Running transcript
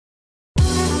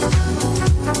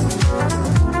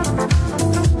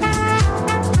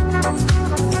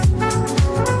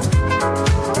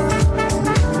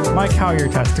are your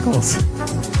testicles?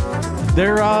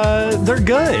 They're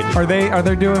good. Are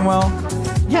they doing well?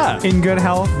 Yeah. In good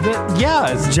health?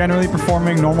 Yes. Generally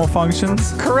performing normal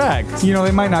functions? Correct. You know,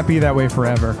 they might not be that way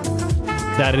forever.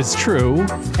 That is true.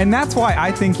 And that's why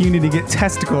I think you need to get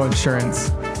testicle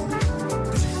insurance.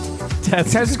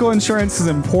 Testicle insurance is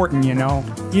important, you know.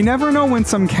 You never know when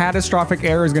some catastrophic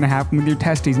error is going to happen with your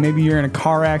testes. Maybe you're in a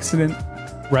car accident.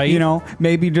 Right. You know,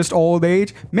 maybe just old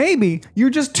age. Maybe you're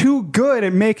just too good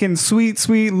at making sweet,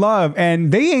 sweet love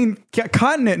and they ain't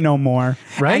cutting it no more.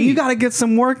 Right. And you got to get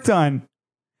some work done.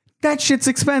 That shit's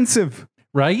expensive.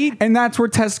 Right. And that's where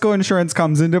testicle insurance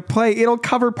comes into play. It'll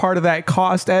cover part of that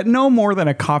cost at no more than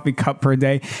a coffee cup per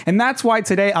day. And that's why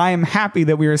today I am happy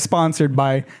that we are sponsored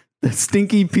by the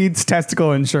Stinky Pete's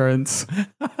Testicle Insurance.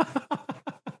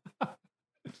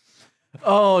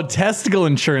 Oh, testicle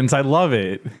insurance. I love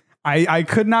it. I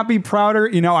could not be prouder.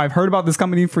 You know, I've heard about this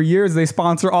company for years. They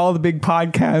sponsor all the big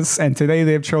podcasts, and today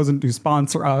they have chosen to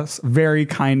sponsor us. Very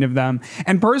kind of them.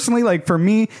 And personally, like for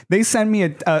me, they sent me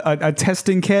a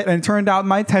testing kit, and it turned out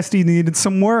my testy needed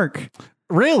some work.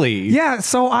 Really? Yeah,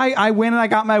 so I went and I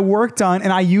got my work done,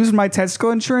 and I used my testicle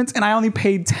insurance, and I only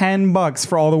paid $10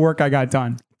 for all the work I got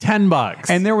done. $10.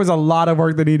 And there was a lot of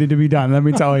work that needed to be done, let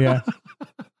me tell you.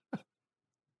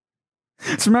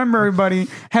 So remember, everybody,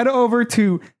 head over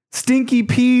to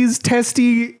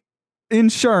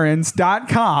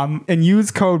stinkypeastestinsurance.com and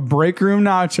use code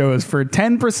BreakroomNachos for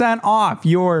 10% off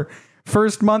your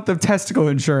first month of testicle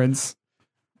insurance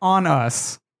on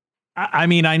us. I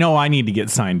mean, I know I need to get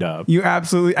signed up. You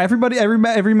absolutely,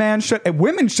 every man should, and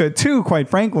women should too, quite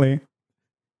frankly.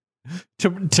 To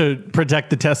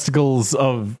protect the testicles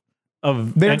of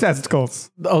their testicles.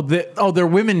 They're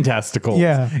women testicles.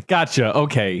 Yeah. Gotcha.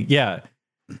 Okay. Yeah.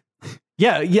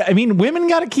 Yeah. I mean, women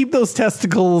got to keep those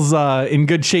testicles in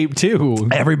good shape too.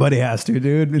 Everybody has to,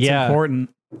 dude. It's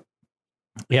important.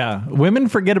 Yeah. Women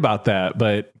forget about that,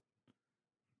 but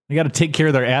they got to take care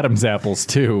of their Adam's apples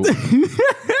too.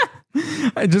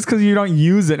 Just because you don't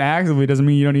use it actively doesn't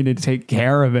mean you don't need to take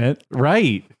care of it.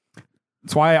 Right.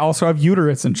 That's why I also have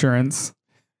uterus insurance.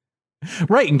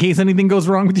 Right. In case anything goes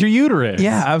wrong with your uterus.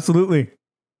 Yeah, absolutely.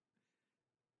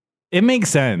 It makes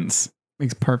sense.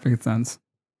 Makes perfect sense.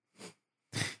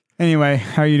 Anyway,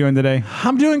 how are you doing today?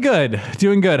 I'm doing good.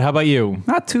 Doing good. How about you?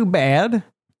 Not too bad.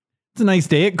 It's a nice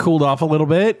day. It cooled off a little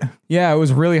bit. Yeah, it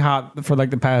was really hot for like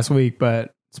the past week,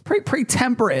 but it's pretty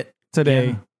temperate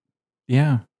today.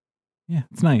 Yeah.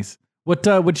 It's nice.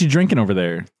 What you drinking over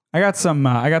there? I got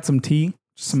some tea,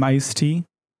 some iced tea.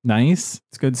 Nice.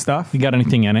 It's good stuff. You got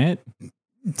anything in it?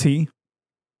 Tea.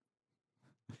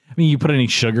 I mean, you put any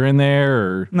sugar in there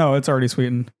or? No, it's already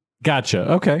sweetened.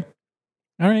 Gotcha. Okay.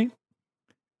 All right.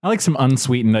 I like some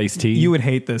unsweetened iced tea. You would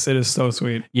hate this. It is so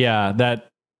sweet. Yeah, that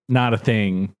not a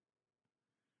thing.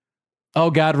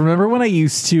 Oh God, remember when I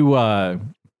used to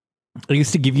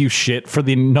give you shit for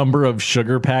the number of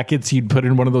sugar packets you'd put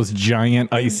in one of those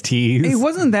giant iced teas? It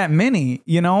wasn't that many,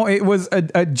 you know. It was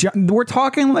we're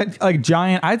talking like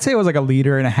giant. I'd say it was like 1.5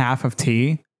 liters of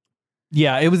tea.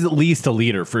 Yeah, it was at least 1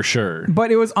 liter for sure.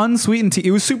 But it was unsweetened tea.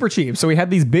 It was super cheap. So we had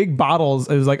these big bottles.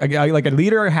 It was like 1.5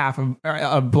 liters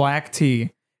of black tea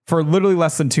for literally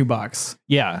less than $2.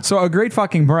 Yeah. So a great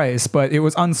fucking price, but it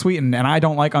was unsweetened, and I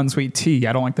don't like unsweet tea.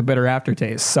 I don't like the bitter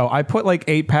aftertaste. So I put like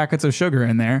 8 packets of sugar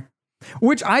in there,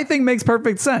 which I think makes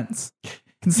perfect sense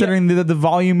considering the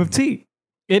volume of tea.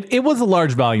 It was a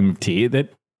large volume of tea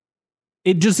that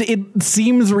it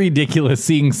seems ridiculous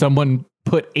seeing someone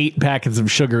put 8 packets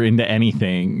of sugar into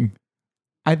anything.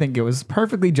 I think it was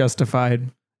perfectly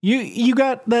justified. You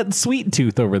got that sweet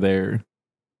tooth over there.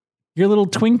 Your little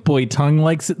twink boy tongue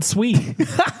likes it sweet.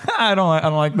 I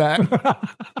don't like that.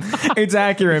 It's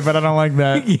accurate, but I don't like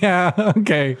that. Yeah.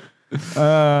 Okay.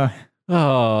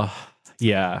 Oh,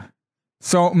 yeah.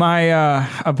 So my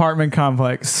apartment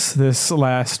complex this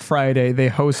last Friday, they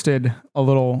hosted a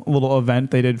little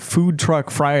event. They did Food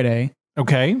Truck Friday.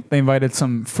 Okay. They invited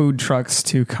some food trucks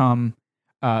to come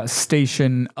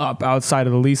station up outside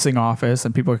of the leasing office,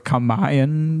 and people could come by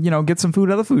and, you know, get some food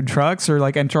out of the food trucks or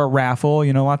like enter a raffle,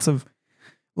 you know, lots of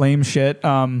lame shit.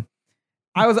 I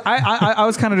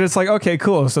was kind of just like, okay,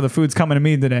 cool. So the food's coming to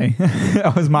me today.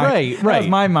 That was my That was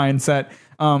my mindset.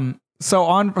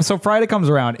 So Friday comes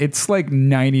around. It's like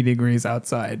 90 degrees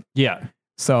outside. Yeah.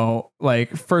 So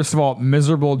like, first of all,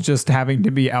 miserable just having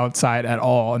to be outside at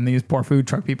all. And these poor food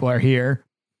truck people are here.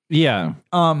 Yeah.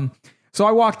 So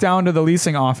I walked down to the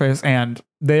leasing office, and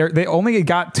they only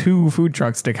got 2 food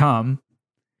trucks to come.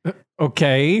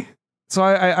 Okay. So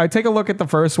I take a look at the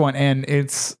first one, and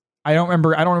I don't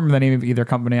remember the name of either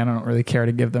company. I don't really care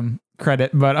to give them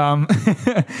credit, but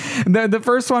the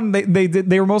first one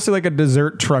they were mostly like a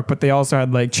dessert truck, but they also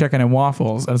had like chicken and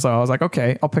waffles, and so I was like,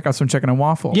 okay, I'll pick up some chicken and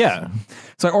waffles. Yeah.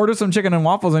 So I ordered some chicken and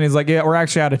waffles, and he's like, yeah, we're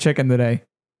actually out of chicken today.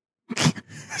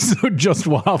 So just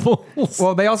waffles.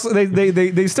 Well, they also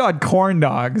they still had corn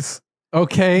dogs.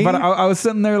 Okay. But I was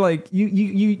sitting there like,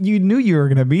 you knew you were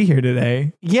gonna be here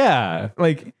today. Yeah.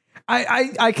 Like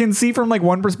I can see from like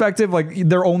one perspective, like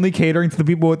they're only catering to the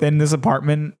people within this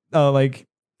apartment like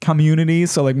community.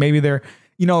 So like maybe their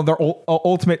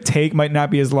ultimate take might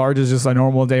not be as large as just a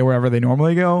normal day wherever they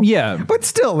normally go. Yeah. But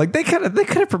still, like they could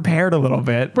have prepared a little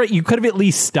bit. Right. You could have at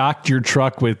least stocked your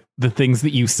truck with the things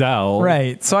that you sell.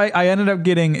 Right. So I ended up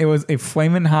getting, it was a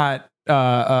flaming hot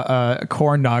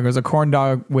corn dog. It was a corn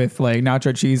dog with like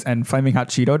nacho cheese and flaming hot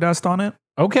Cheeto dust on it.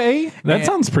 Okay. That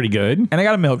sounds pretty good. And I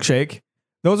got a milkshake.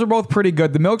 Those are both pretty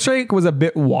good. The milkshake was a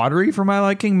bit watery for my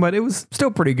liking, but it was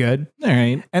still pretty good. All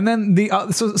right. And then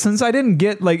so since I didn't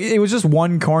get like, it was just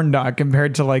one corn dog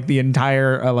compared to like the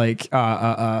entire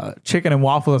chicken and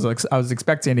waffles I was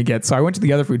expecting to get. So I went to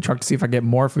the other food truck to see if I get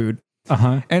more food.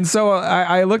 Uh-huh. And so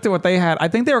I looked at what they had. I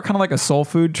think they were kind of like a soul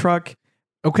food truck.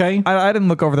 Okay. I didn't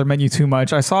look over their menu too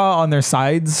much. I saw on their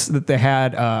sides that they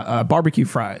had barbecue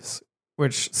fries,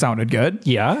 which sounded good.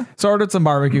 Yeah. So I ordered some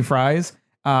barbecue fries.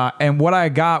 And what I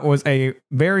got was a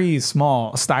very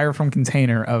small styrofoam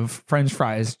container of French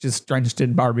fries just drenched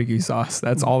in barbecue sauce.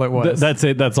 That's all it was. That's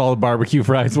it. That's all the barbecue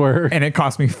fries were. And it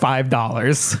cost me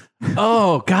 $5.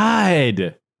 Oh,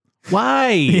 God. Why?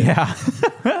 Yeah.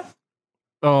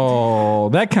 Oh,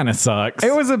 that kind of sucks.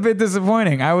 It was a bit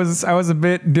disappointing. I was a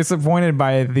bit disappointed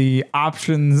by the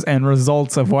options and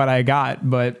results of what I got,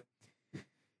 but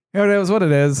it was what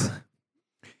it is.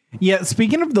 Yeah,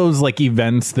 speaking of those like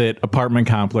events that apartment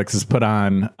complexes put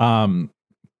on,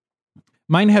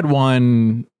 mine had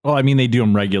one. Well, I mean, they do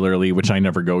them regularly, which I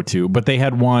never go to, but they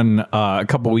had one a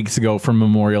couple weeks ago for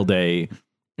Memorial Day.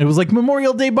 It was like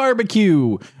Memorial Day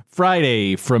barbecue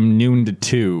Friday from noon to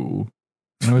 2.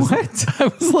 What? I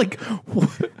was like,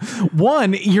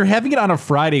 one, you're having it on a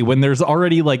Friday when there's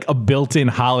already like a built-in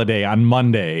holiday on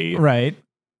Monday. Right.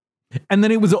 And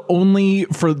then it was only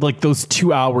for like those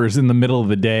 2 hours in the middle of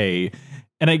the day.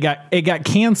 And it got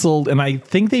canceled. And I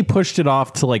think they pushed it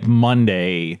off to like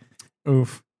Monday.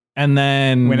 Oof. And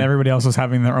then when everybody else was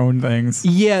having their own things.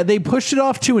 Yeah, they pushed it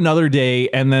off to another day.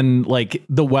 And then like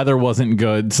the weather wasn't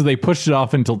good. So they pushed it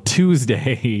off until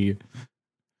Tuesday.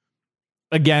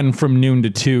 Again, from noon to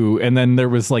 2. And then there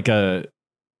was like a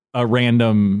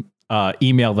random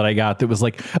email that I got that was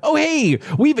like, oh, hey,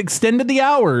 we've extended the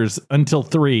hours until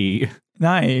 3.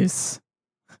 Nice.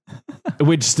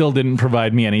 Which still didn't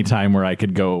provide me any time where I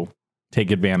could go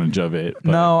take advantage of it.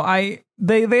 But. No,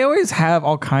 they always have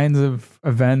all kinds of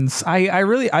events.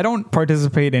 I don't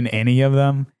participate in any of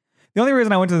them. The only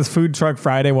reason I went to this food truck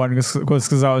Friday one was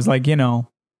because I was like,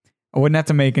 I wouldn't have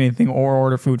to make anything or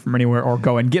order food from anywhere or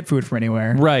go and get food from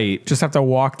anywhere. Right. Just have to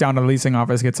walk down to the leasing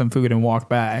office, get some food, and walk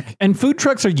back. And food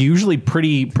trucks are usually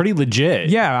pretty legit.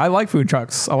 Yeah, I like food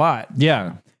trucks a lot.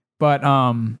 Yeah. But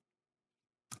I don't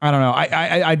know.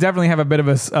 I definitely have a bit of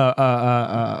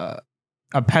a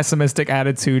pessimistic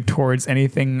attitude towards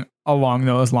anything along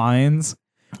those lines.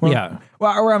 Where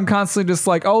I'm constantly just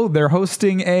like, oh, they're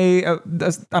hosting I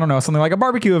don't know, something like a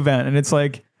barbecue event, and it's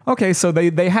like, okay, so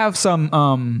they have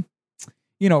some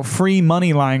free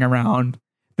money lying around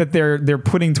that they're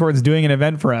putting towards doing an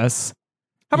event for us.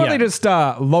 How about they just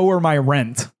lower my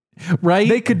rent? Right?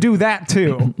 They could do that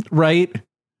too. Right?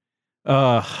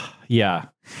 Yeah.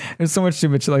 There's so much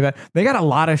stupid shit like that. They got a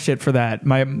lot of shit for that.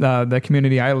 The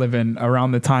community I live in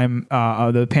around the time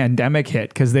the pandemic hit,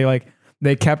 because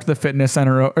they kept the fitness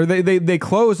center, or they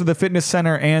closed the fitness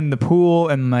center and the pool,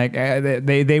 and like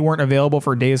they weren't available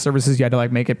for day services. You had to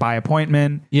like make it by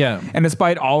appointment. Yeah. And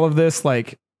despite all of this,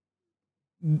 like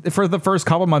for the first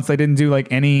couple months, they didn't do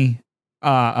like any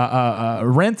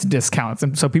rent discounts,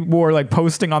 and so people were like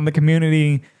posting on the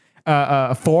community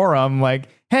forum like,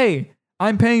 "Hey,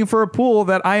 I'm paying for a pool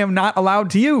that I am not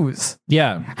allowed to use.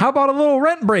 Yeah. How about a little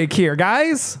rent break here,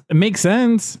 guys?" It makes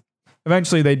sense.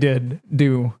 Eventually, they did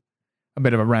do a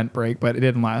bit of a rent break, but it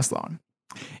didn't last long.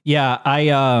 Yeah, I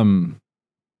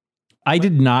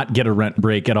did not get a rent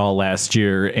break at all last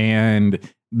year, and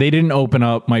they didn't open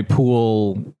up my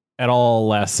pool at all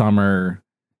last summer,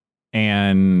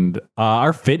 and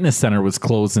our fitness center was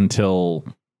closed until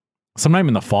sometime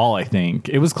in the fall. I think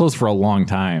it was closed for a long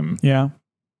time. Yeah.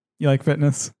 You like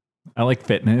fitness? I like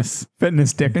fitness.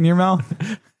 Fitness dick in your mouth?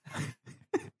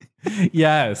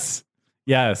 Yes.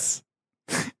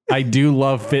 I do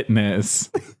love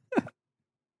fitness.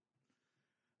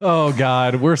 Oh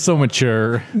God, we're so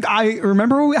mature. I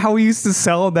remember how we used to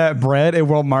sell that bread at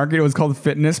World Market. It was called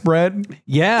fitness bread.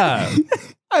 Yeah.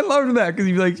 I loved that because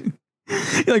you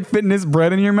like fitness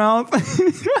bread in your mouth.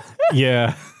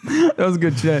 Yeah. That was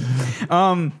good shit.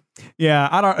 Yeah,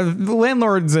 I don't.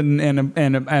 Landlords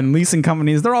and leasing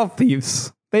companies, they're all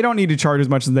thieves. They don't need to charge as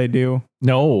much as they do.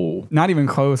 No. Not even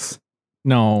close.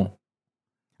 No.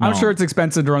 I'm sure it's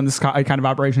expensive to run this kind of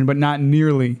operation, but not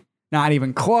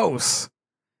even close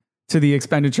to the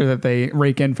expenditure that they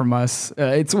rake in from us.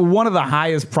 It's one of the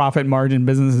highest profit margin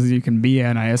businesses you can be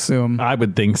in, I assume. I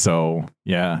would think so.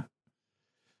 Yeah.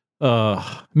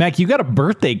 Mac, you got a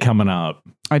birthday coming up.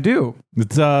 I do.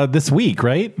 It's this week,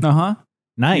 right? Uh-huh.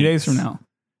 Nice. 2 days from now.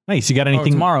 Nice. You got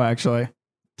anything tomorrow, actually.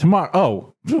 Tomorrow.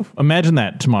 Oh, imagine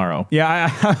that tomorrow.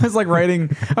 Yeah, I was like writing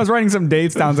some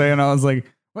dates down today, and I was like,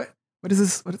 what is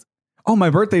this? Oh, my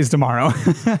birthday's tomorrow.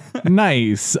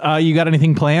 Nice. You got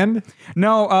anything planned?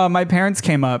 No, my parents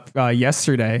came up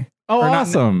yesterday. Oh,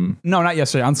 awesome. Not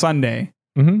yesterday, on Sunday.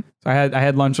 Mm-hmm. So I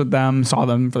had lunch with them, saw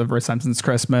them for the first time since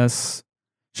Christmas.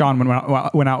 Sean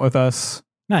went out with us.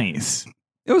 Nice.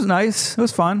 It was nice. It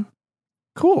was fun.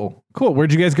 Cool.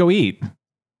 Where'd you guys go eat?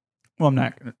 Well, I'm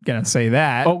not gonna say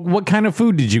that. Oh, what kind of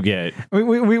food did you get?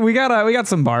 We got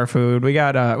some bar food. We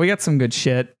got some good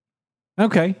shit.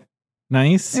 Okay.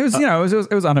 Nice. It was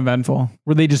it was uneventful.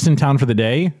 Were they just in town for the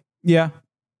day? Yeah.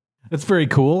 That's very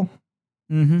cool.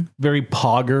 Mm-hmm. Very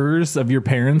poggers of your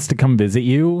parents to come visit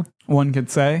you. One could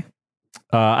say.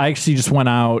 I actually just went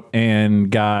out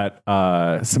and got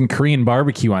some Korean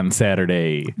barbecue on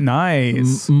Saturday.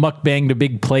 Nice. Mukbanged a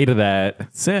big plate of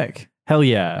that. Sick. Hell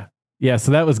yeah. Yeah,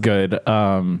 so that was good.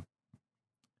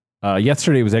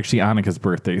 Yesterday was actually Annika's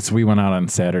birthday, so we went out on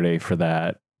Saturday for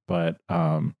that. But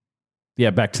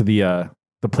yeah, back to the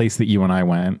place that you and I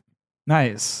went.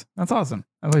 Nice. That's awesome.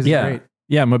 That place is great.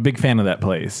 Yeah, I'm a big fan of that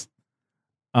place.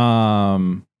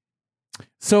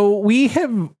 So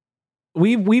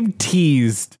we've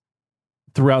teased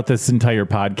throughout this entire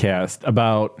podcast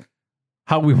about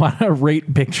how we want to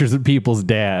rate pictures of people's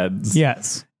dads.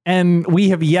 Yes. And we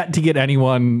have yet to get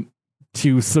anyone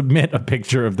to submit a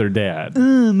picture of their dad.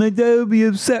 My dad will be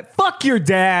upset. Fuck your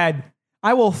dad.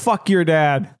 I will fuck your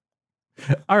dad.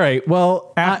 All right.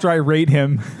 Well, after I rate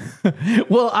him.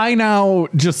 Well, I now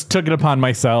just took it upon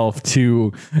myself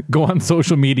to go on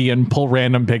social media and pull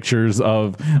random pictures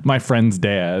of my friends'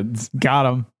 dads. Got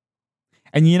them.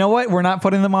 And you know what? We're not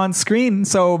putting them on screen,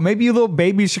 so maybe you little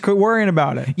babies should quit worrying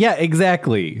about it. Yeah,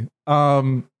 exactly.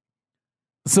 So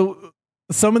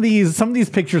some of these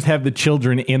pictures have the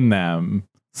children in them,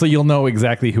 so you'll know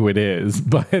exactly who it is.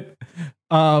 But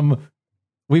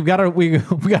we got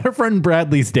our friend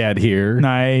Bradley's dad here.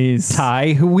 Nice.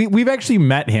 Ty, who we've actually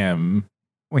met him.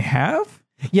 We have?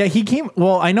 Yeah, he came.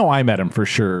 Well, I know I met him for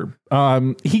sure.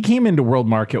 He came into World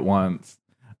Market once.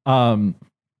 Oh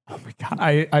my God.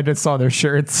 I just saw their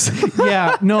shirts.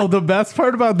 Yeah, no, the best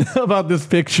part about this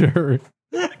picture.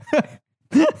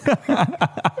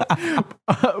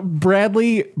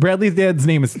 Bradley's dad's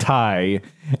name is Ty.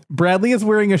 Bradley is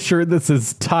wearing a shirt that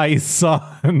says Ty's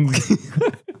son.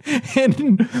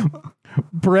 And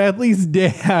Bradley's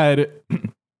dad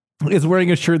is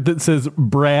wearing a shirt that says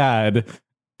Brad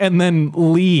and then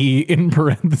Lee in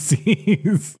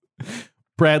parentheses.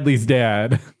 Bradley's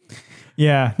dad.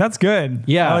 Yeah, that's good.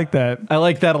 Yeah, I like that. I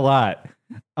like that a lot.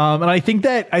 And I think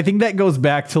that goes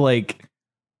back to like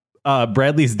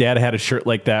Bradley's dad had a shirt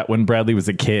like that when Bradley was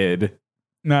a kid.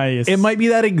 Nice. It might be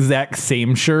that exact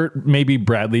same shirt. Maybe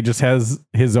Bradley just has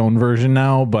his own version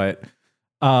now, but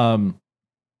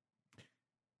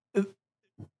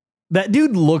that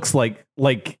dude looks like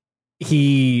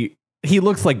he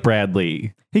looks like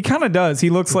Bradley. He kind of does.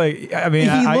 He looks like,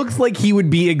 he looks like he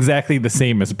would be exactly the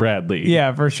same as Bradley.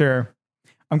 Yeah, for sure.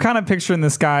 I'm kind of picturing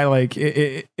this guy like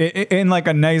in like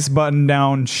a nice button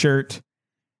down shirt,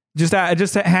 just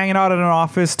hanging out at an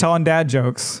office telling dad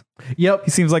jokes. Yep.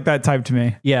 He seems like that type to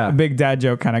me. Yeah. A big dad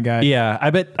joke kind of guy. Yeah.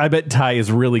 I bet Ty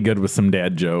is really good with some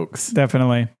dad jokes.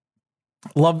 Definitely.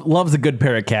 Loves a good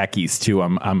pair of khakis too.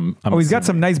 I'm he's got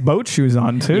some nice boat shoes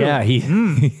on too. Yeah,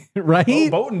 right? Oh,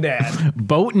 boatin' dad.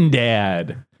 Boatin'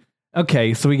 dad.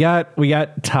 Okay, so we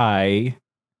got Ty.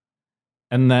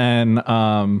 And then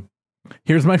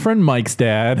here's my friend Mike's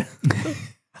dad.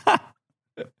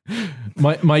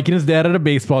 Mike and his dad at a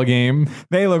baseball game.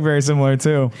 They look very similar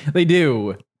too. They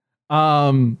do.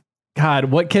 God,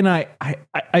 what can I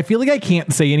feel like I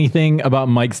can't say anything about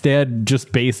Mike's dad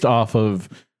just based off of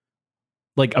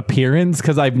like appearance,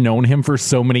 because I've known him for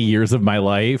so many years of my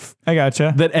life. I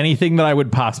gotcha. That anything that I would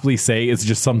possibly say is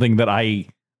just something that I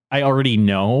already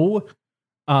know.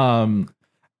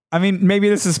 I mean, maybe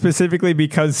this is specifically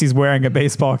because he's wearing a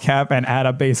baseball cap and at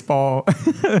a baseball.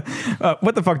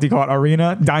 What the fuck do you call it?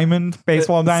 Arena? Diamond?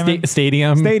 Baseball diamond?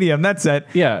 Stadium. Stadium. That's it.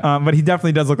 Yeah. But he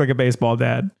definitely does look like a baseball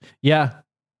dad. Yeah.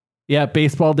 Yeah.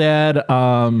 Baseball dad.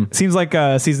 Seems like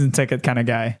a season ticket kind of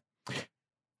guy.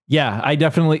 Yeah.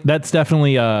 That's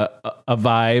definitely a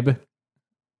vibe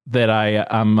that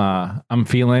I'm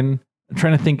feeling. I'm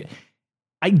trying to think.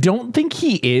 I don't think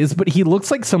he is, but he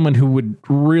looks like someone who would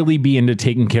really be into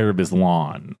taking care of his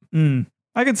lawn.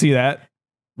 I can see that.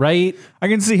 Right? I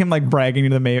can see him like bragging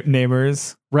to the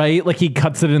neighbors. Right? Like he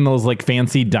cuts it in those like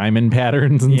fancy diamond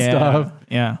patterns and stuff.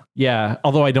 Yeah. Yeah.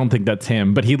 Although I don't think that's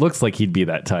him, but he looks like he'd be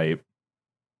that type.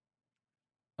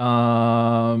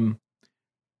 So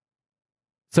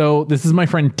this is my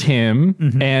friend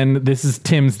Tim, and this is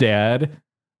Tim's dad.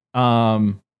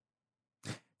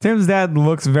 Tim's dad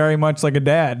looks very much like a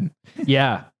dad.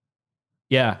 Yeah.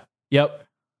 Yeah. Yep.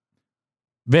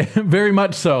 Very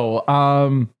much so.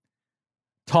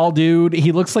 Tall dude.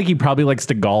 He looks like he probably likes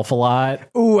to golf a lot.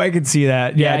 Ooh, I could see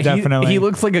that. Yeah, definitely. He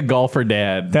looks like a golfer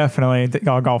dad. Definitely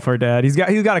a golfer dad. He's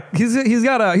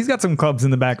got some clubs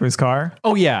in the back of his car.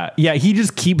 Oh yeah. Yeah. He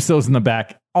just keeps those in the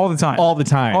back all the time. All the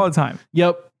time.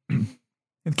 Yep.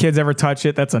 If kids ever touch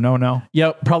it, that's a no-no.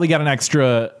 Yep. Probably got an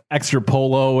extra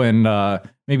polo and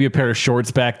maybe a pair of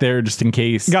shorts back there just in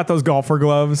case. Got those golfer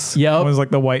gloves. Yep. It was like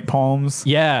the white palms.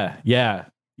 Yeah. Yeah.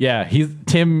 Yeah. He's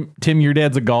Tim, your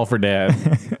dad's a golfer dad.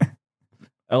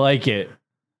 I like it.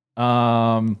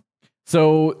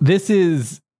 So this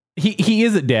is he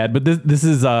is a dad, but this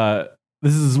is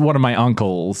one of my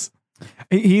uncles.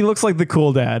 He looks like the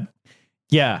cool dad.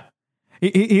 Yeah.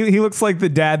 He looks like the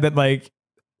dad that like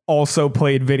also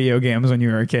played video games when you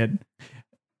were a kid.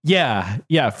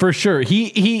 Yeah, for sure.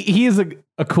 He is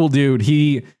a cool dude.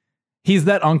 He's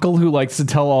that uncle who likes to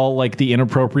tell all like the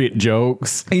inappropriate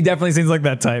jokes. He definitely seems like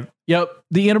that type. Yep,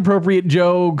 the inappropriate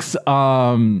jokes.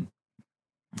 God,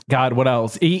 what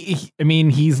else? I mean,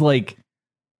 he's like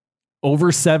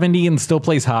over 70 and still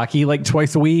plays hockey like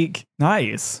twice a week.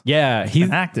 Nice. Yeah, he's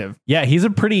active. Yeah, he's a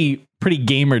pretty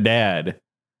gamer dad.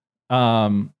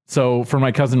 So for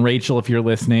my cousin Rachel, if you're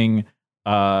listening,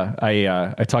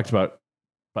 I talked about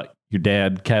your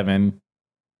dad, Kevin.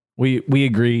 We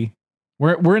agree.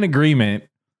 We're in agreement.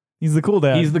 He's the cool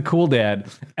dad. He's the cool dad.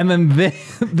 And then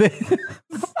this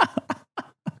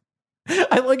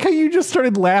I like how you just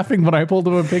started laughing when I pulled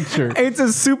up a picture. It's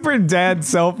a super dad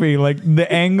selfie. Like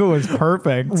the angle is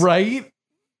perfect. Right?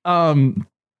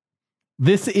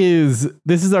 This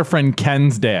is our friend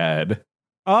Ken's dad.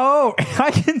 Oh, I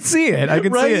can see it. I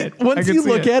can see it. Once you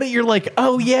look at it, you're like,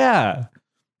 oh yeah.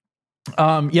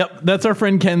 Yep, that's our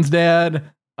friend Ken's dad.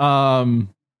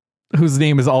 Whose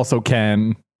name is also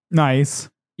Ken. Nice.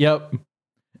 Yep.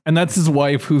 And that's his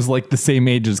wife, who's like the same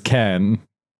age as Ken.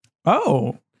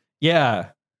 Oh. Yeah.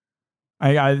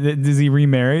 Is he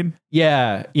remarried?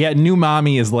 Yeah. Yeah. New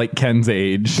mommy is like Ken's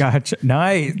age. Gotcha.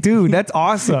 Nice. Dude, that's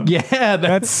awesome. Yeah.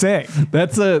 That's sick.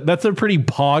 That's a pretty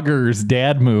poggers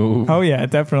dad move. Oh yeah,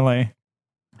 definitely.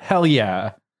 Hell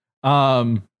yeah.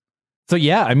 So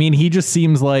yeah, I mean, he just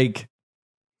seems like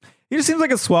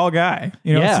a swell guy.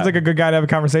 You know, seems like a good guy to have a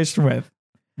conversation with.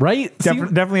 Right?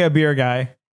 Definitely a beer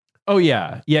guy. Oh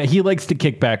yeah. Yeah. He likes to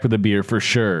kick back with a beer for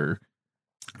sure.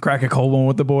 Crack a cold one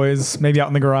with the boys, maybe out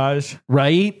in the garage.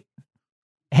 Right?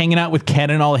 Hanging out with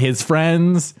Ken and all his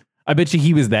friends. I bet you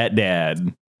he was that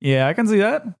dad. Yeah, I can see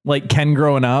that. Like Ken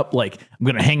growing up, like, I'm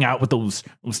going to hang out with those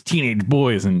teenage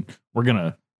boys and we're going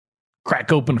to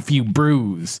crack open a few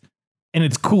brews. And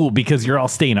it's cool because you're all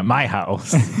staying at my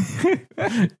house.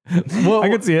 Well, I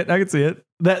can see it.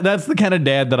 That's the kind of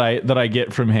dad that I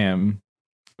get from him.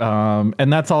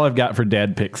 And that's all I've got for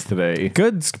dad picks today.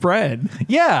 Good spread.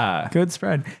 Yeah. Good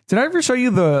spread. Did I ever show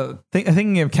you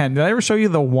thinking of Ken, did I ever show you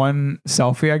the one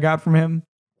selfie I got from him?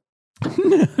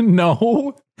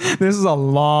 No. This is a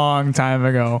long time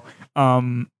ago.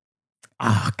 God,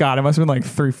 it must have been like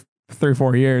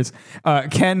 3-4 years.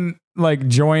 Ken like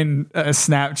joined a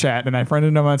Snapchat and I friended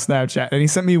him on Snapchat and he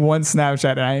sent me one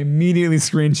Snapchat and I immediately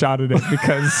screenshotted it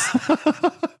because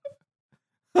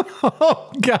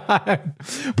oh God,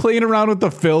 playing around with the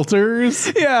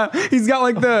filters. Yeah, he's got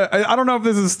like I don't know if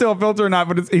this is still a filter or not,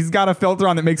 but he's got a filter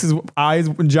on that makes his eyes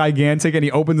gigantic and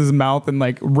he opens his mouth and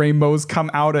like rainbows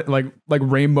come out at like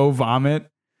rainbow vomit.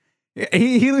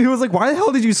 He was like, why the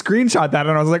hell did you screenshot that?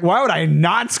 And I was like, why would I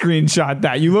not screenshot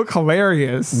that? You look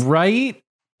hilarious. Right?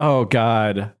 Oh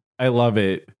God, I love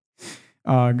it.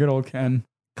 Good old Ken.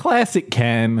 Classic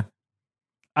Ken.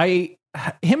 Him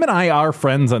and I are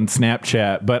friends on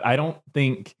Snapchat, but I don't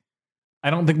think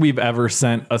we've ever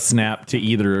sent a snap to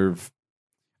either of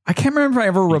I can't remember if I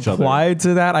ever Each other. replied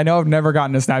to that. I know I've never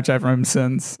gotten a Snapchat from him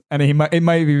since. And it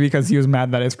might be because he was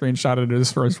mad that I screenshotted his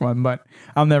first one, but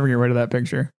I'll never get rid of that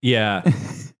picture. Yeah.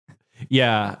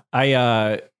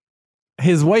 Yeah.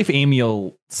 His wife Amy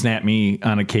will snap me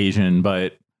on occasion,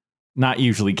 but not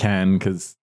usually Ken,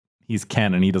 because he's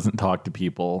Ken and he doesn't talk to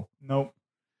people. Nope.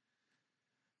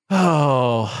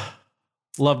 Oh,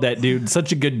 love that dude.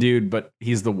 Such a good dude, but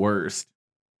he's the worst.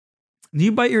 Do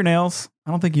you bite your nails?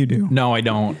 I don't think you do. No, I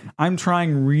don't. I'm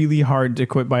trying really hard to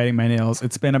quit biting my nails.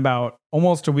 It's been about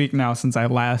almost a week now since I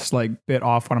last bit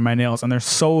off one of my nails, and they're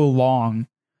so long.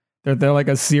 They're like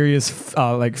a serious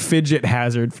fidget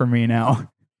hazard for me now.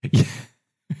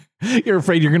 You're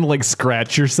afraid you're gonna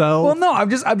scratch yourself? Well, no, I've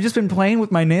just been playing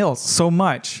with my nails so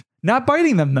much, not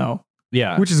biting them though.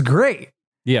 Yeah, which is great.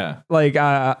 Yeah,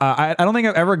 I don't think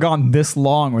I've ever gone this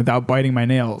long without biting my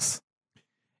nails.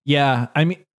 Yeah, I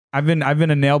mean, I've been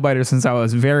a nail biter since I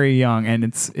was very young, and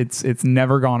it's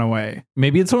never gone away.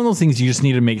 Maybe it's one of those things you just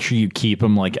need to make sure you keep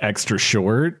them extra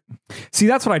short. See,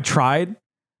 that's what I tried.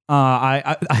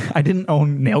 I didn't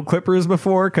own nail clippers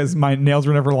before because my nails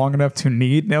were never long enough to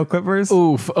need nail clippers.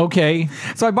 Oof. Okay.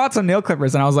 So I bought some nail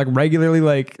clippers, and I was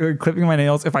regularly clipping my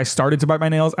nails. If I started to bite my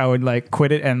nails, I would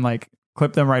quit it and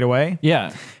clip them right away.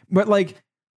 Yeah. But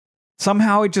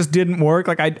somehow it just didn't work.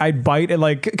 I'd bite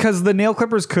it because the nail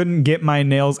clippers couldn't get my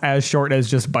nails as short as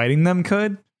just biting them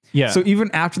could. Yeah. So even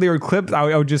after they were clipped,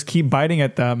 I would just keep biting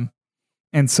at them.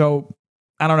 And so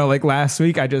I don't know, last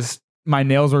week my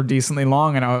nails were decently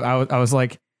long, and I was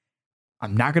like,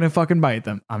 I'm not gonna fucking bite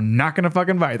them. I'm not gonna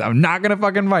fucking bite them. I'm not gonna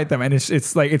fucking bite them. And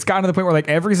it's gotten to the point where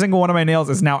every single one of my nails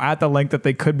is now at the length that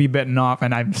they could be bitten off,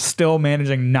 and I'm still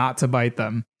managing not to bite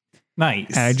them. Nice.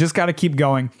 And I just got to keep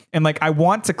going. And I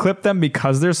want to clip them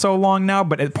because they're so long now,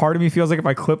 but part of me feels like if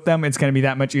I clip them, it's going to be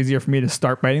that much easier for me to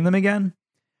start biting them again.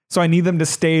 So I need them to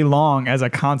stay long as a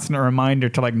constant reminder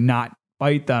to not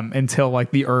bite them until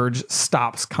the urge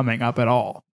stops coming up at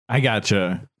all. I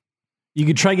gotcha. You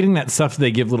could try getting that stuff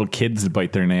they give little kids to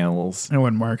bite their nails. It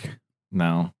wouldn't work.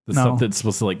 No, stuff that's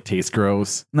supposed to taste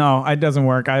gross. No, it doesn't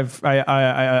work.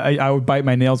 I would bite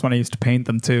my nails when I used to paint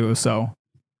them too. So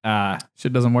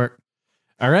shit doesn't work.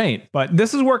 All right. But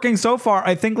this is working so far.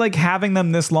 I think having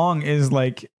them this long is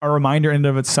a reminder in and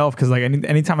of itself. Cause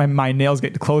anytime my nails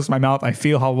get close to my mouth, I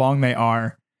feel how long they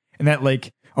are. And that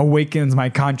awakens my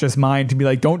conscious mind to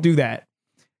be don't do that.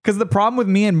 Cause the problem with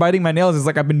me and biting my nails is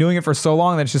I've been doing it for so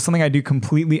long that it's just something I do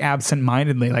completely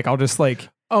absent-mindedly. I'll just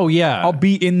oh yeah, I'll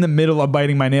be in the middle of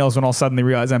biting my nails when I'll suddenly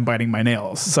realize I'm biting my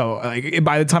nails. So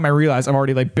by the time I realize I'm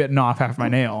already bitten off half my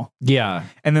nail. Yeah.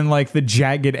 And then the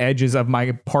jagged edges of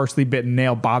my partially bitten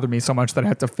nail bother me so much that I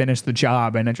have to finish the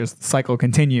job, and the cycle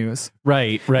continues.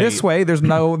 Right. This way there's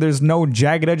no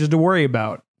jagged edges to worry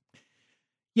about.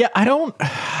 Yeah, I don't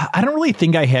really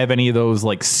think I have any of those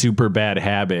super bad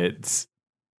habits.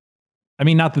 I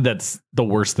mean, not that that's the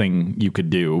worst thing you could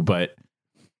do, but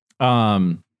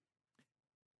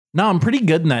no, I'm pretty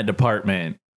good in that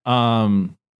department. I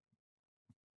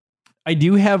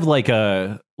do have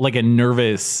a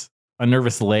nervous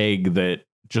leg that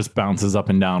just bounces up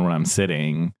and down when I'm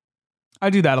sitting.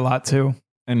 I do that a lot too.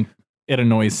 And it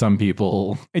annoys some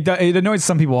people. It annoys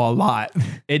some people a lot.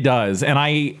 It does. And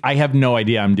I have no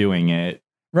idea I'm doing it.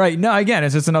 Right. No, again,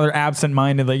 it's just another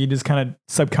absent-minded, you just kind of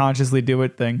subconsciously do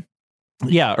it thing.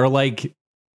 Yeah. Or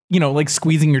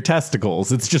squeezing your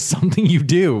testicles. It's just something you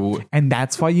do. And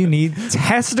that's why you need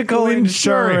testicle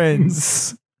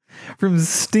insurance from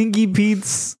Stinky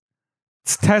Pete's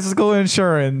Testicle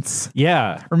Insurance.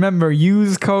 Yeah. Remember,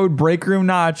 use code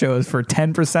BreakroomNachos for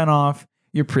 10% off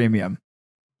your premium.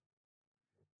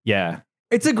 Yeah.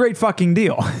 It's a great fucking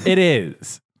deal. It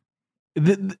is.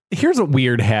 Here's a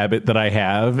weird habit that I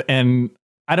have, and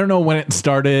I don't know when it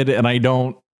started, and I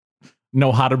don't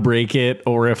know how to break it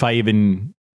or if I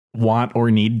even want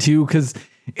or need to, because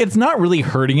it's not really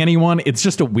hurting anyone. It's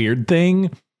just a weird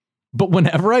thing. But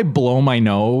whenever I blow my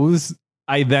nose,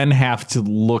 I then have to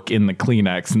look in the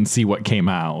Kleenex and see what came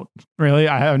out. Really?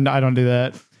 I don't do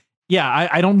that. Yeah,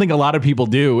 I don't think a lot of people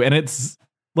do. And it's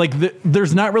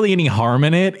there's not really any harm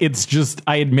in it. It's just,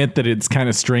 I admit that it's kind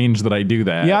of strange that I do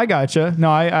that. Yeah, I gotcha. No,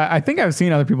 I think I've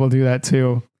seen other people do that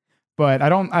too. But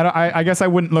I guess I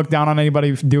wouldn't look down on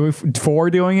anybody for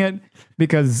doing it,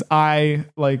 because I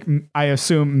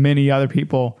assume many other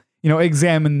people,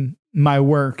 examine my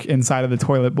work inside of the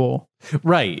toilet bowl.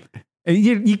 Right.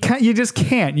 You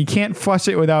can't flush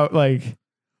it without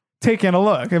taking a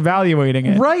look, evaluating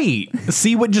it. Right.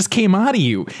 See what just came out of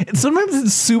you. And sometimes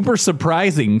it's super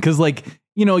surprising because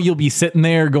you'll be sitting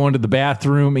there going to the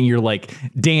bathroom and you're like,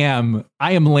 damn,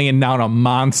 I am laying down a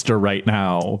monster right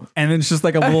now. And it's just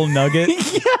like a little nugget.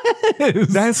 Yes.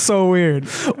 That's so weird.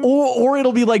 Or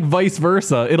it'll be like vice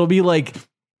versa. It'll be like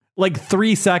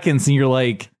 3 seconds and you're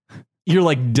like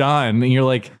done. And you're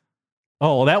like,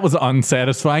 oh, that was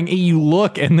unsatisfying. And you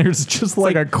look and there's just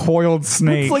like a coiled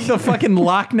snake. It's like the fucking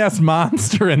Loch Ness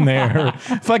monster in there.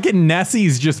 Fucking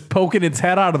Nessie's just poking its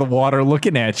head out of the water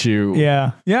looking at you.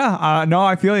 Yeah. Yeah. No,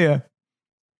 I feel you.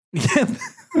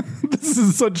 This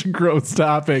is such a gross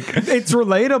topic. It's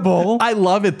relatable. I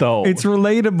love it though. It's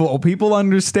relatable. People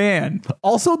understand.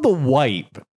 Also the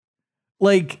wipe.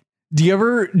 Like, do you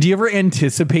ever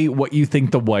anticipate what you think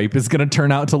the wipe is going to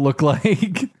turn out to look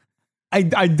like? I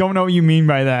don't know what you mean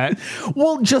by that.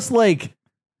 Well, just like,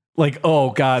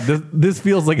 oh God, this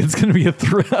feels like it's going to be a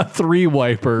 3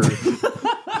 wiper.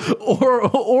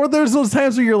 or there's those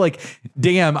times where you're like,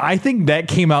 damn, I think that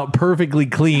came out perfectly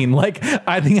clean. Like,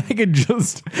 I think I could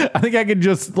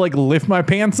just like lift my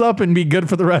pants up and be good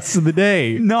for the rest of the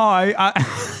day. No,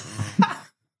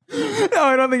 no,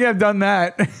 I don't think I've done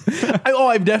that.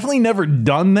 I've definitely never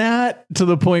done that to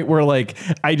the point where like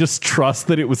I just trust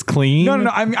that it was clean. No.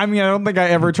 I mean, I don't think I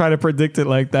ever try to predict it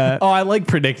like that. Oh, I like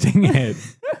predicting it.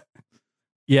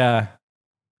 Yeah.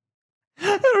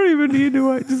 I don't even need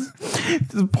to. I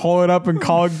just pull it up and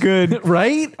call it good,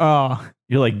 right? Oh,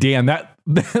 you're like, damn,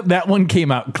 that one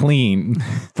came out clean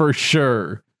for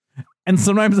sure. And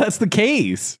sometimes that's the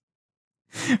case.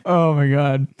 Oh my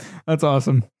God, that's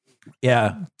awesome.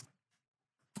 Yeah.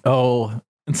 Oh,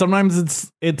 and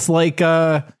sometimes it's like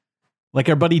our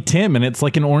buddy Tim, and it's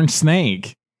like an orange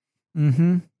snake.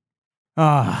 Mm-hmm.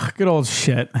 Good old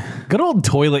shit. Good old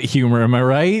toilet humor, am I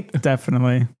right?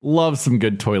 Definitely. Love some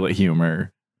good toilet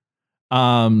humor.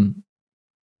 Yeah,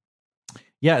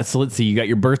 so let's see. You got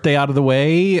your birthday out of the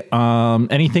way.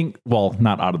 Anything, well,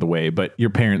 not out of the way, but your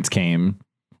parents came.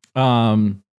 You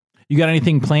got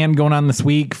anything planned going on this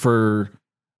week for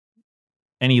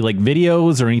any like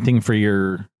videos or anything for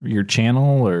your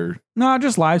channel or? No,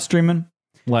 just live streaming.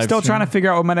 Still trying to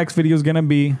figure out what my next video is going to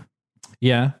be.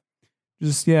 Yeah.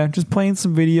 Just playing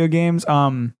some video games.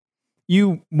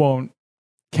 You won't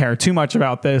care too much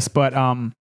about this, but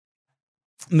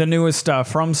the newest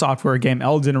From Software game,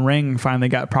 Elden Ring, finally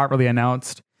got properly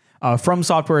announced. From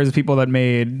Software is the people that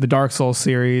made the Dark Souls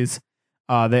series.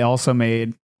 They also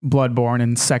made Bloodborne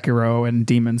and Sekiro and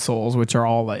Demon Souls, which are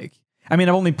all like, I mean,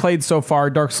 I've only played so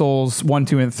far Dark Souls 1,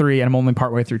 2, and 3, and I'm only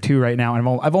partway through 2 right now. And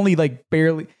I've only like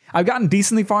I've gotten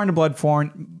decently far into blood porn,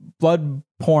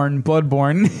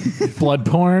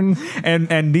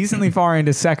 and decently far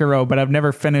into Sekiro, but I've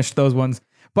never finished those ones.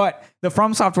 But the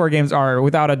From Software games are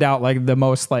without a doubt like the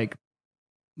most like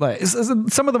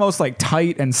some of the most like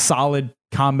tight and solid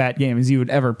combat games you would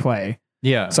ever play.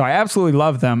 Yeah. So I absolutely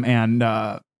love them, and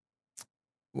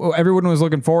everyone was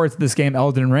looking forward to this game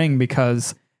Elden Ring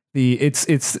because it's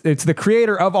the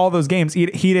creator of all those games,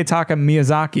 Hidetaka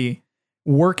Miyazaki,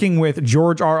 working with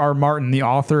George R.R. Martin, the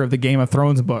author of the Game of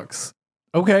Thrones books.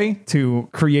 Okay, to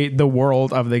create the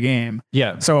world of the game.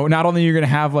 Yeah. So not only you're gonna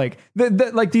have like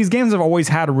like these games have always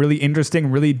had a really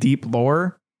interesting, really deep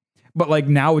lore, but like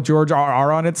now with George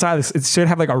R.R. on its side, it should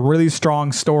have like a really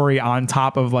strong story on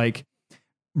top of like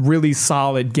really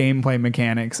solid gameplay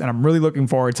mechanics, and I'm really looking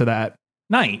forward to that.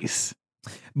 Nice.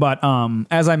 But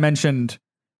as I mentioned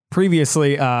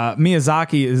previously,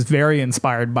 Miyazaki is very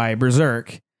inspired by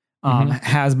Berserk.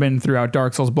 Has been throughout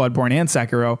Dark Souls, Bloodborne, and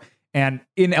Sekiro. And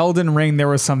in Elden Ring, there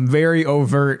was some very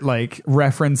overt like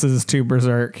references to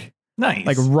Berserk. Nice.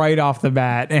 Like right off the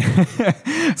bat.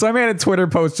 So I made a Twitter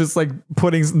post just like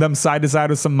putting them side to side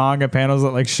with some manga panels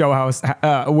that like show how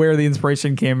where the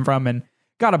inspiration came from, and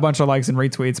got a bunch of likes and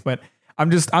retweets. But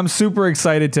I'm super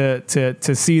excited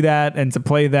to see that and to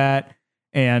play that.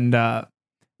 And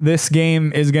this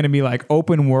game is going to be like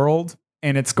open world,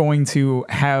 and it's going to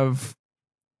have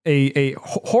a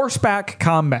horseback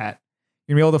combat.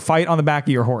 You're going to be able to fight on the back of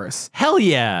your horse. Hell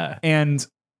yeah. And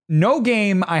no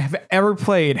game I have ever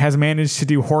played has managed to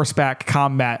do horseback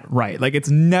combat right. Like, it's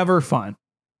never fun.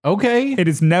 Okay. It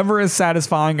is never as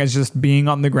satisfying as just being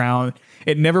on the ground.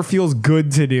 It never feels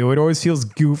good to do. It always feels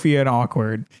goofy and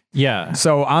awkward. Yeah.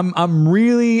 So I'm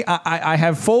really, I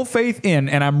have full faith in,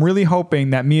 and I'm really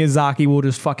hoping that Miyazaki will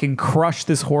just fucking crush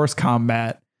this horse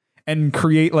combat and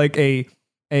create like a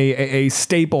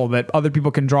staple that other people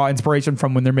can draw inspiration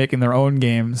from when they're making their own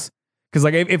games. Because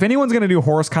like if anyone's gonna do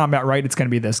horse combat right, it's gonna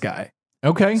be this guy.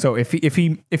 Okay. So if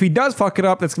he does fuck it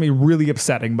up, that's gonna be really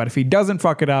upsetting. But if he doesn't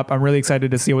fuck it up, I'm really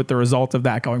excited to see what the result of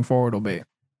that going forward will be.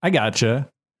 I gotcha.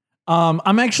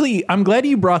 I'm glad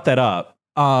you brought that up.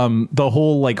 The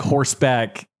whole like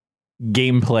horseback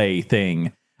gameplay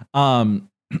thing.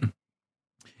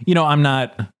 You know, I'm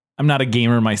not a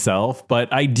gamer myself,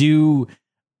 but I do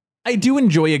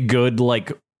enjoy a good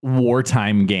like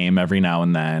wartime game every now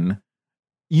and then.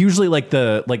 Usually like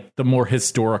the more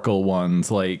historical ones,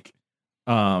 like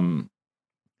the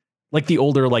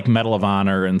older like Medal of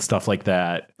Honor and stuff like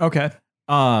that. Okay.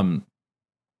 And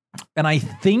I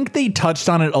think they touched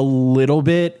on it a little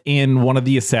bit in one of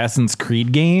the Assassin's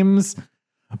Creed games.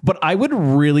 But I would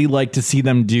really like to see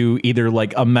them do either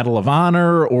like a Medal of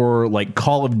Honor or like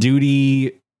Call of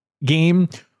Duty game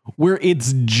where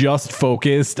it's just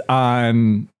focused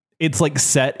on, it's like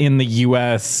set in the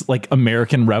US, like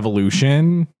American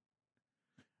Revolution,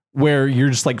 where you're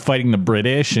just like fighting the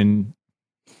British. And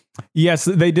yes,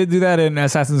 they did do that in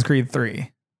Assassin's Creed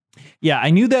 3. Yeah,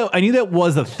 I knew that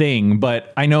was a thing,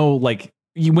 but I know like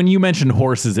when you mentioned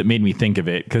horses, it made me think of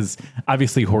it because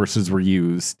obviously horses were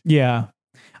used. Yeah.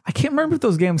 I can't remember if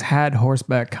those games had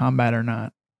horseback combat or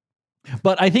not.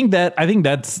 But I think that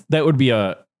would be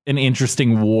an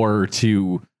interesting war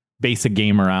to base a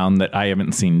game around that I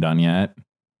haven't seen done yet.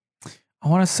 I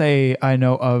want to say I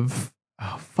know of,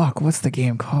 what's the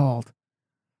game called?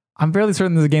 I'm fairly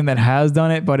certain there's a game that has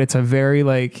done it, but it's a very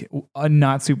like a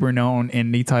not super known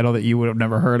indie title that you would have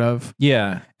never heard of.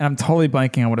 Yeah. And I'm totally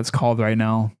blanking on what it's called right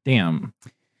now. Damn.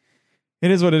 It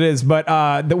is what it is. But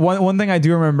the one thing I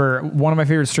do remember, one of my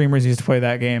favorite streamers used to play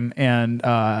that game, and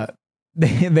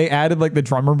they added like the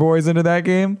drummer boys into that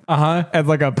game as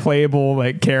like a playable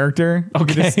like character.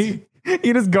 Okay.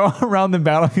 You just go around the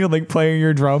battlefield like playing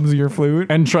your drums or your flute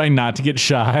and trying not to get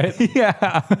shot.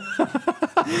 Yeah.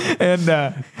 And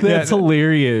that's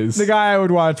hilarious. The guy I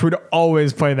would watch would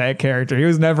always play that character. He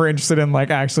was never interested in like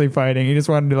actually fighting. He just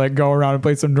wanted to like go around and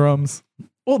play some drums.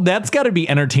 Well, that's got to be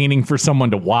entertaining for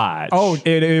someone to watch. Oh,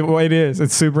 it is.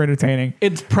 It's super entertaining.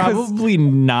 It's probably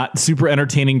not super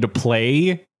entertaining to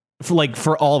play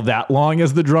for all that long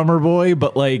as the drummer boy,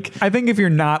 but like I think if you're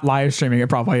not live streaming, it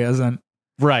probably isn't.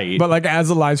 Right. But like as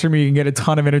a live streamer, you can get a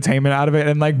ton of entertainment out of it.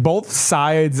 And like both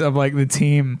sides of like the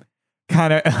team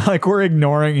kind of like were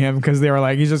ignoring him because they were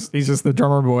like, he's just the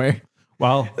drummer boy.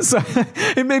 Well, so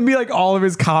it made me like all of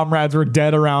his comrades were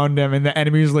dead around him and the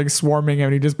enemies like swarming him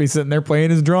and he'd just be sitting there playing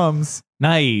his drums.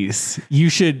 Nice. You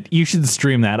should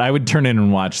stream that. I would tune in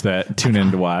and watch that. Tune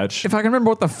in to watch. If I can remember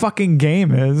what the fucking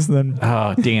game is, then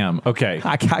oh damn. Okay.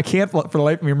 I can't for the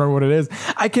life of me remember what it is.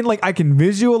 I can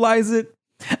visualize it.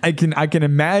 I can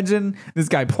imagine this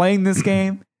guy playing this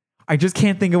game. I just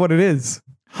can't think of what it is.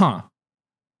 Huh.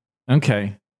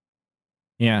 Okay.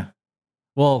 Yeah.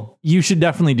 Well, you should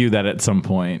definitely do that at some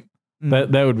point.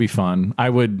 That would be fun.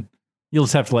 You'll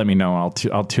just have to let me know.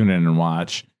 I'll tune in and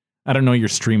watch. I don't know your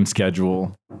stream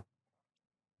schedule.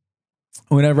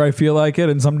 Whenever I feel like it,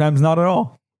 and sometimes not at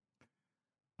all.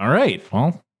 All right.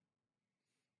 Well,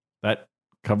 that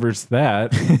covers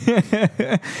that.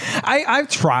 I've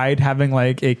tried having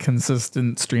like a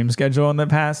consistent stream schedule in the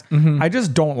past. I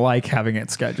just don't like having it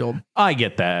scheduled. I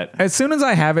get that. As soon as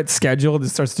I have it scheduled, it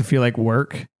starts to feel like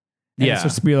work. And it's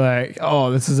just to be like,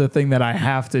 oh, this is a thing that I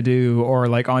have to do. Or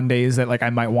like on days that like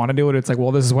I might want to do it, it's like,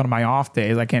 well, this is one of my off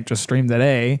days. I can't just stream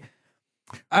today.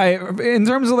 In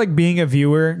terms of like being a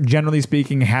viewer, generally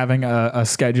speaking, having a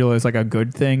schedule is like a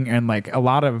good thing. And like a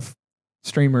lot of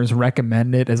streamers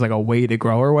recommend it as like a way to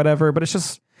grow or whatever, but it's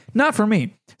just not for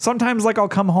me. Sometimes like I'll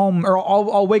come home or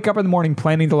I'll wake up in the morning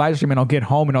planning to live stream and I'll get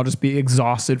home and I'll just be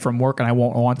exhausted from work and I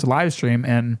won't want to live stream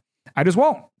and I just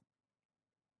won't.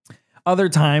 Other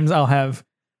times I'll have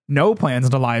no plans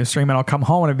to live stream and I'll come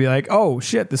home and I'll be like, oh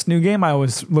shit, this new game I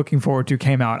was looking forward to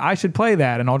came out. I should play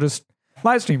that. And I'll just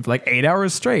live stream for like 8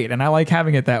 hours straight. And I like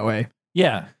having it that way.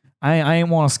 Yeah. I ain't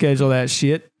want to schedule that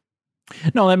shit.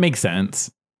 No, that makes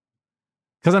sense.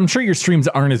 Because I'm sure your streams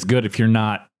aren't as good if you're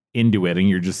not into it and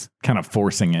you're just kind of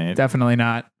forcing it. Definitely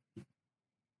not.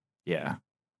 Yeah.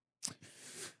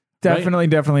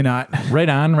 Definitely not. Right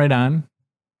on.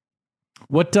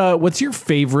 What's your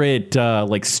favorite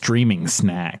like streaming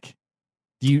snack?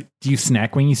 Do you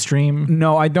snack when you stream?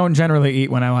 No, I don't generally eat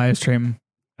when I live stream.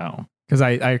 Oh. Because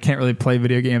I can't really play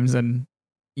video games and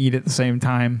eat at the same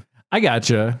time. I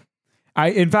gotcha.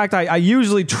 In fact, I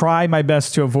usually try my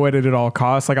best to avoid it at all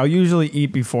costs. Like I'll usually eat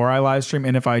before I live stream.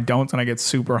 And if I don't and I get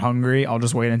super hungry, I'll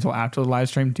just wait until after the live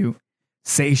stream to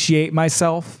satiate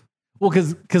myself. Well,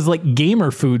 because like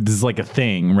gamer food is like a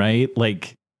thing, right?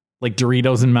 Like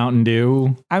Doritos and Mountain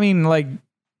Dew. I mean, like,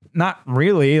 not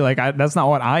really. Like that's not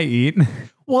what I eat.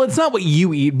 Well, it's not what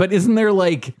you eat, but isn't there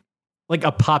like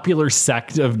a popular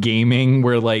sect of gaming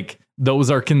where like those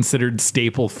are considered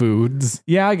staple foods?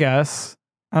 Yeah, I guess.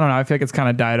 I don't know. I feel like it's kind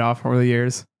of died off over the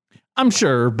years. I'm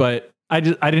sure, but I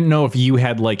didn't know if you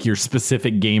had like your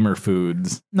specific gamer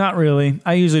foods. Not really.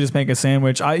 I usually just make a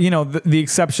sandwich. The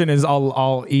exception is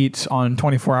I'll eat on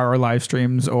 24-hour live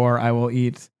streams, or I will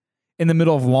eat in the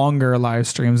middle of longer live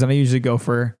streams, and I usually go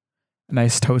for a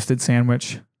nice toasted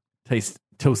sandwich.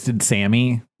 Toasted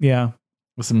Sammy. Yeah.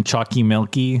 With some chalky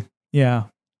milky. Yeah.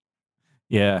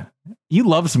 Yeah. You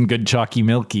love some good chalky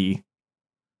milky.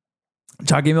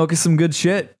 Chalky milk is some good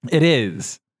shit. It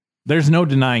is. There's no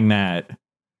denying that.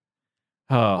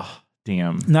 Oh,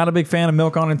 damn. Not a big fan of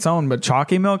milk on its own, but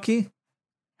chalky milky?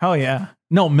 Hell yeah.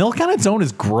 No, milk on its own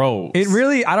is gross. It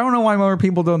really, I don't know why more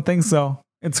people don't think so.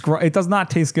 It does not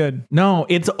taste good. No,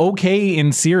 it's okay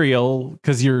in cereal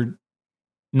because you're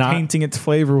not tainting its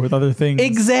flavor with other things.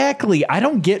 Exactly. I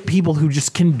don't get people who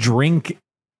just can drink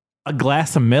a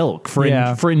glass of milk for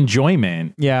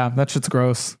enjoyment. Yeah, that shit's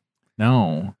gross.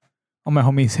 No. All my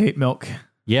homies hate milk.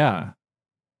 Yeah.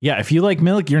 Yeah, if you like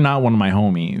milk, you're not one of my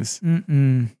homies.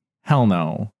 Mm-mm. Hell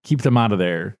no. Keep them out of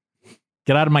there.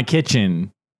 Get out of my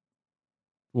kitchen.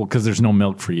 Well, because there's no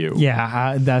milk for you.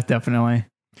 Yeah, that definitely.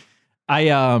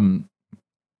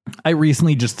 I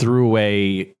recently just threw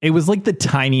away. It was like the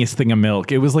tiniest thing of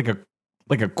milk. It was like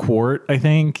a quart, I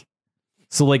think.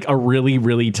 So like a really,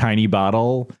 really tiny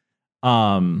bottle.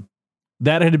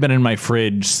 That had been in my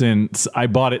fridge since I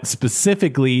bought it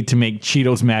specifically to make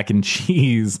Cheetos mac and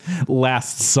cheese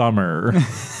last summer.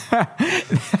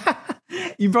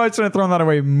 You probably should have thrown that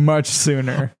away much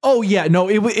sooner. Oh yeah, no,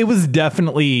 it was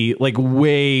definitely like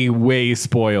way, way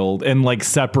spoiled and like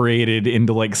separated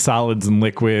into like solids and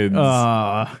liquids.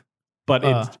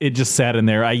 But it just sat in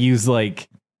there. I used like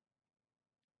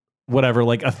whatever,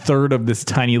 like a third of this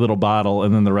tiny little bottle,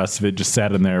 and then the rest of it just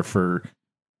sat in there for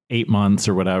 8 months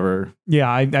or whatever.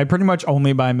 Yeah, I pretty much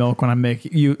only buy milk when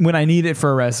when I need it for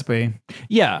a recipe.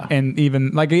 Yeah, and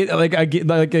even like you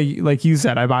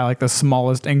said, I buy like the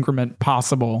smallest increment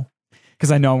possible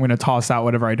because I know I'm going to toss out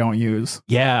whatever I don't use.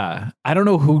 Yeah, I don't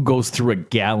know who goes through a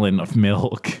gallon of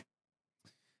milk.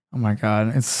 Oh my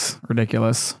god, it's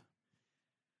ridiculous.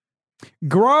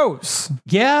 Gross.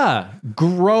 Yeah,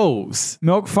 gross.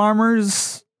 Milk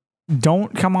farmers,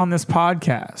 don't come on this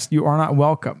podcast. You are not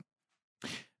welcome.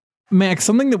 Max,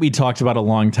 something that we talked about a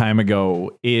long time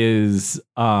ago is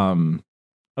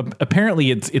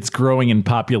apparently it's growing in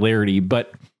popularity,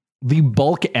 but the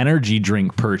bulk energy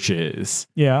drink purchase.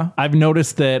 Yeah. I've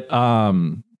noticed that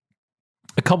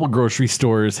a couple grocery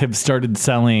stores have started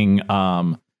selling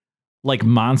like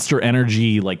Monster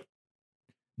Energy, like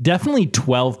definitely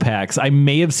 12 packs. I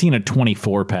may have seen a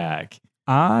 24 pack.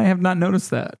 I have not noticed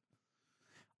that.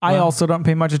 I also don't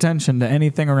pay much attention to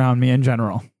anything around me in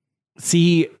general.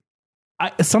 See,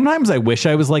 sometimes I wish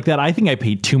I was like that. I think I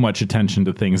pay too much attention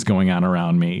to things going on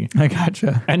around me. I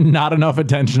gotcha. And not enough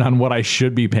attention on what I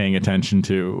should be paying attention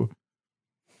to.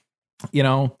 You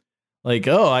know, like,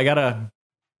 I gotta,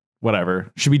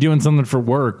 whatever, should be doing something for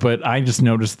work. But I just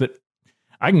noticed that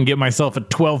I can get myself a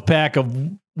 12 pack of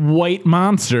White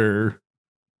Monster.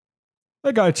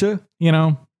 I gotcha. You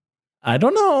know, I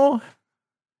don't know.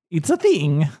 It's a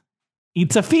thing.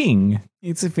 It's a thing.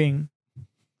 It's a thing.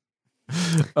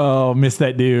 Oh, miss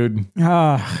that dude.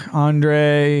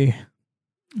 Andre,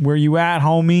 where you at,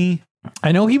 homie?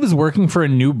 I know he was working for a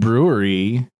new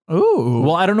brewery. Ooh.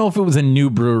 Well, I don't know if it was a new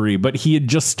brewery, but he had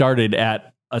just started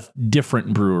at a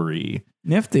different brewery.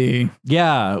 Nifty.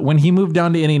 Yeah. When he moved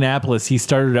down to Indianapolis, he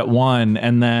started at one.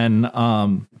 And then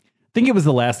I think it was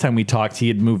the last time we talked, he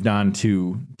had moved on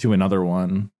to another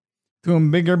one. Doing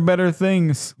bigger, better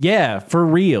things. Yeah, for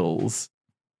reals.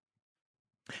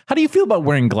 How do you feel about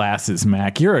wearing glasses,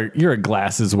 Mac? You're a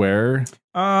glasses wearer.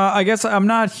 I guess I'm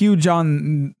not huge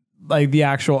on like the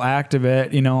actual act of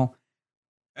it. You know,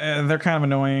 they're kind of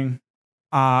annoying.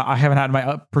 I haven't had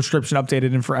my prescription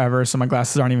updated in forever, so my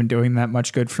glasses aren't even doing that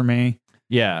much good for me.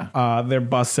 Yeah. They're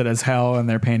busted as hell and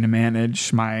they're pain to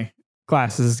manage. My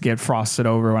glasses get frosted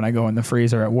over when I go in the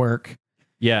freezer at work.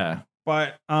 Yeah.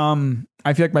 But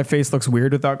I feel like my face looks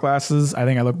weird without glasses. I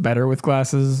think I look better with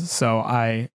glasses, so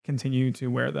I continue to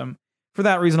wear them for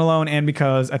that reason alone, and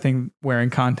because I think wearing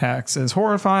contacts is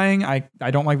horrifying. I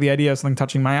don't like the idea of something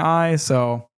touching my eye,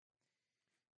 so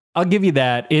I'll give you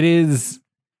that. It is,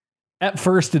 at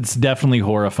first, it's definitely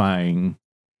horrifying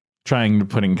trying to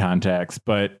put in contacts,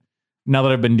 but now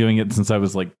that I've been doing it since I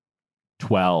was like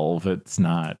 12, it's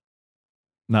not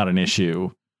an issue.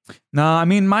 No, I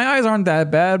mean, my eyes aren't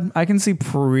that bad. I can see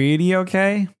pretty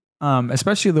okay.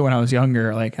 Especially when I was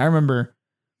younger. Like, I remember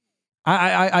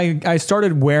I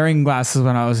started wearing glasses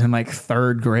when I was in like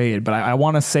 3rd grade, but I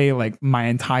want to say like my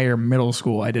entire middle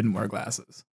school, I didn't wear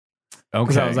glasses. Okay.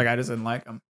 Because I was like, I just didn't like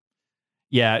them.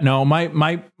 Yeah, no,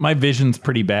 my vision's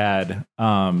pretty bad.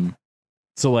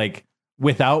 So like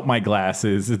without my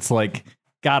glasses, it's like,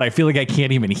 God, I feel like I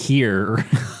can't even hear.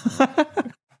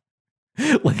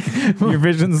 Like Your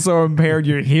vision's so impaired,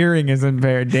 your hearing is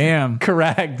impaired. Damn.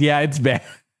 correct. Yeah, it's bad.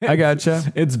 I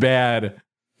gotcha. It's bad.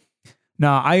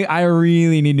 No, I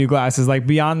really need new glasses. Like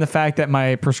beyond the fact that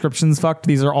my prescription's fucked,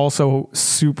 these are also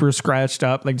super scratched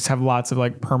up. Like just have lots of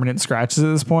like permanent scratches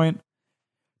at this point.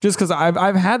 Just because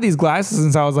I've had these glasses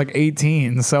since I was like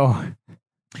 18. So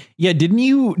Yeah, didn't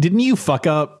you fuck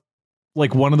up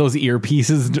like one of those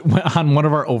earpieces on one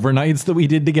of our overnights that we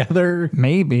did together?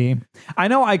 maybe. I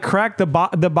know I cracked the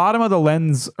bottom of the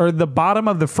lens, or the bottom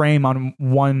of the frame on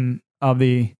one of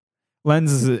the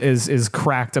lenses is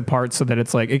cracked apart so that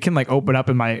it's like it can like open up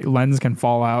and my lens can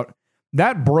fall out.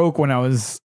 That broke when I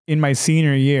was in my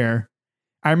senior year.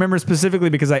 I remember specifically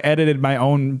because I edited my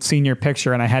own senior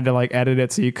picture and I had to like edit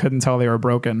it so you couldn't tell they were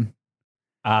broken.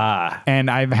 Ah, And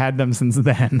I've had them since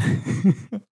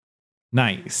then.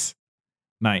 nice.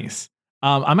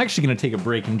 I'm actually going to take a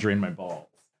break and drain my balls.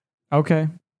 Okay.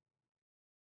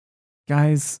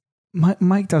 Guys,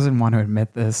 Mike doesn't want to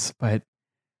admit this, but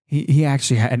he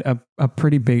actually had a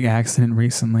pretty big accident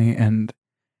recently, and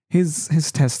his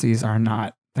testes they're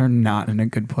not in a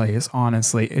good place.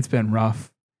 Honestly, it's been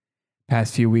rough.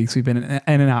 Past few weeks, we've been in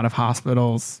and out of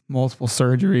hospitals, multiple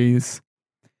surgeries.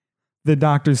 The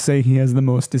doctors say he has the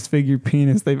most disfigured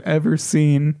penis they've ever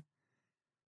seen.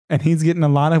 And he's getting a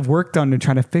lot of work done to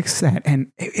try to fix that.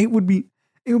 And it would be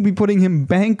putting him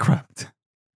bankrupt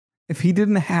if he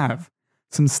didn't have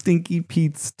some Stinky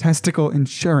Pete's testicle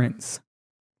insurance.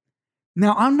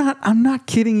 Now, I'm not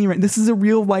kidding you. This is a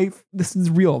real life. This is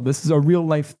real. This is a real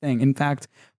life thing. In fact,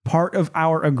 part of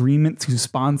our agreement to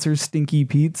sponsor Stinky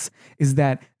Pete's is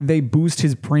that they boost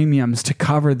his premiums to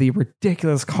cover the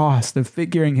ridiculous cost of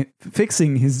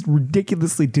fixing his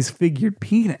ridiculously disfigured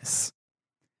penis.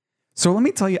 So let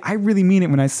me tell you, I really mean it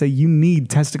when I say you need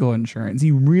testicle insurance.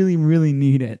 You really, really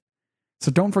need it.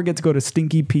 So don't forget to go to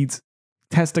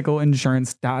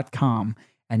stinkypetestesticleinsurance.com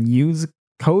and use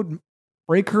code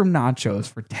BreakRoomNachos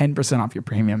for 10% off your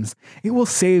premiums. It will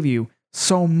save you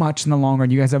so much in the long run.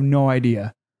 You guys have no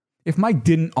idea. If Mike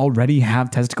didn't already have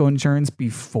testicle insurance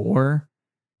before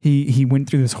he went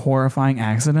through this horrifying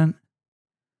accident,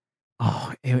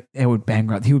 it would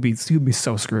bankrupt. He would be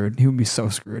so screwed. He would be so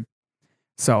screwed.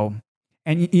 So,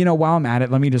 and you know, while I'm at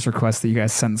it, let me just request that you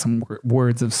guys send some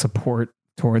words of support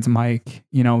towards Mike.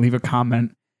 You know, leave a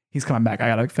comment. He's coming back. I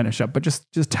gotta finish up, but just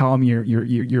tell him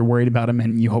you're worried about him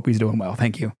and you hope he's doing well.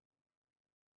 Thank you.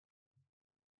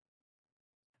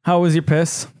 How was your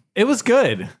piss? It was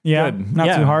good. Yeah, Good. not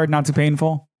Yeah. too hard, not too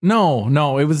painful.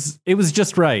 No, it was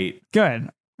just right. Good.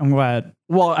 I'm glad.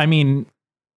 Well, I mean,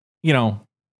 you know,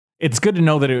 it's good to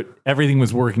know that everything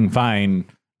was working fine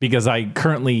because I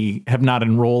currently have not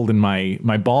enrolled in my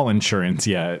ball insurance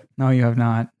yet. No, you have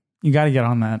not. You got to get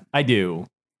on that. I do.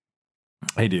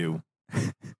 Have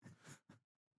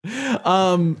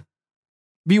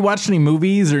you watched any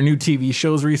movies or new TV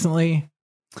shows recently?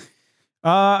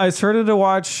 I started to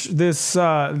watch this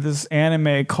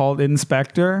anime called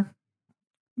Inspector.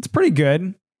 It's pretty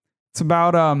good. It's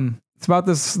about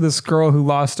this girl who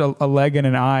lost a leg and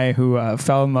an eye, who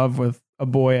fell in love with a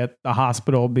boy at the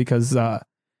hospital because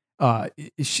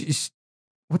she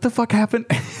what the fuck happened?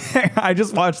 I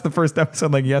just watched the first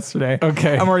episode like yesterday.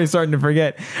 Okay. I'm already starting to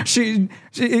forget.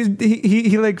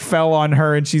 He like fell on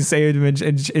her and she saved him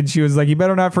and she was like, "You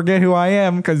better not forget who I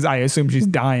am," because I assume she's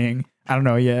dying. I don't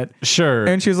know yet. Sure.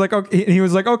 And she was like, okay. He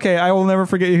was like, "Okay, I will never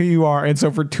forget who you are." And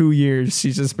so for 2 years,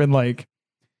 she's just been like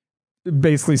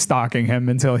basically stalking him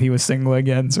until he was single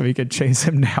again so he could chase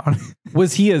him down.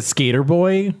 Was he a skater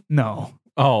boy? No.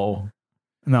 Oh,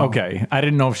 No. okay. I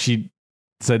didn't know if she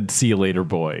said "see you later,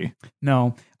 boy."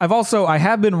 No. I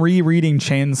have been rereading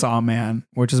Chainsaw Man,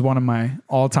 which is one of my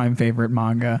all-time favorite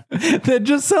manga. That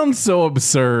just sounds so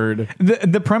absurd.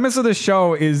 The premise of the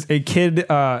show is a kid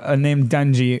named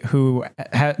Denji who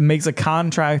makes a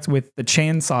contract with the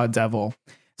Chainsaw Devil.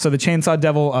 So the Chainsaw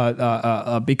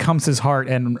Devil becomes his heart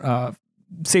and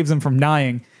saves him from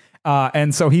dying.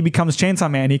 And so he becomes Chainsaw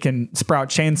Man. He can sprout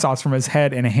chainsaws from his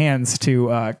head and hands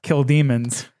to kill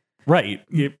demons. Right.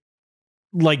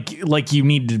 Like you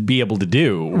need to be able to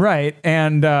do. Right.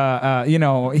 And, you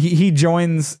know, he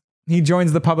joins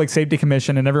the Public Safety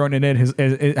Commission, and everyone in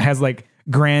it has like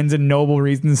grand and noble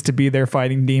reasons to be there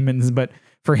fighting demons. But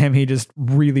for him, he just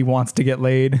really wants to get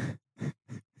laid.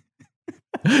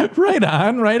 Right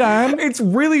on. It's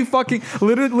really fucking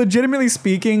legitimately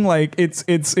speaking, like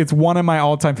it's one of my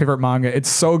all-time favorite manga. It's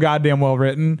so goddamn well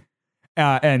written.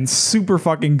 and super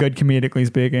fucking good comedically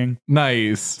speaking.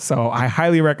 Nice. So I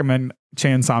highly recommend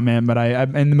Chainsaw Man, but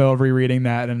I'm in the middle of rereading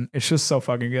that, and it's just so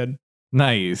fucking good.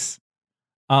 Nice.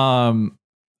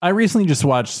 I recently just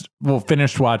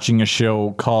finished watching a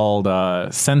show called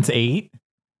Sense8.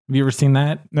 Have you ever seen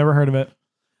that? Never heard of it.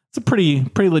 It's a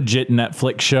pretty legit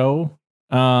Netflix show.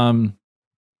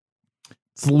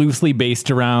 It's loosely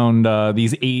based around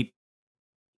these eight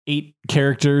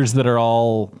characters that are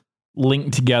all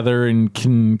linked together and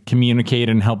can communicate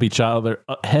and help each other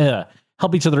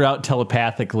out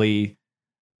telepathically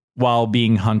while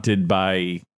being hunted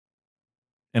by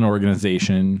an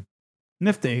organization.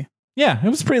 Nifty. Yeah, it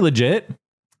was pretty legit.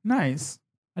 Nice.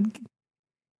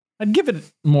 I'd give it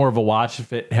more of a watch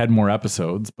if it had more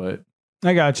episodes, but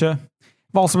I gotcha.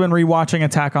 I've also been rewatching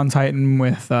Attack on Titan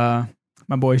with my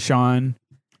boy Sean.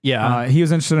 yeah. He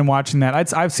was interested in watching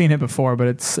that. I've seen it before, but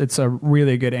it's a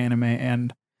really good anime,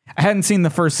 and I hadn't seen the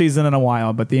first season in a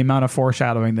while, but the amount of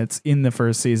foreshadowing that's in the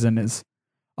first season is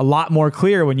a lot more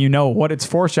clear when you know what it's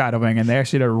foreshadowing, and they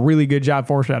actually did a really good job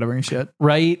foreshadowing shit.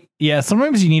 Right? Yeah,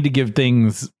 sometimes you need to give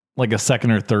things like a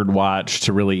second or third watch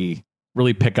to really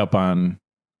pick up on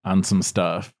some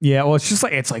stuff. Yeah, well,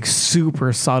 it's like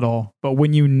super subtle, but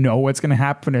when you know what's gonna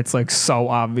happen, it's like so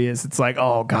obvious. It's like,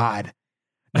 oh god,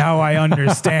 now I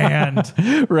understand.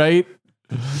 Right?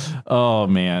 Oh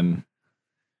man,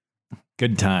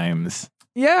 good times.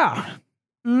 Yeah.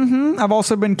 I've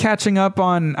also been catching up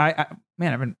on. I've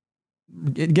been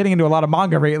getting into a lot of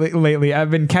manga lately.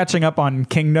 I've been catching up on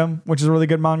Kingdom, which is a really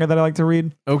good manga that I like to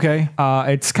read. Okay.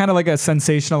 It's kind of like a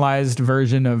sensationalized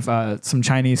version of some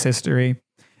Chinese history.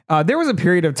 There was a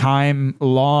period of time,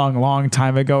 long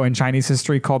time ago in Chinese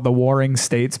history called the Warring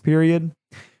States period.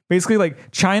 Basically,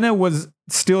 like China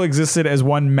still existed as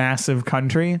one massive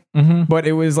country, but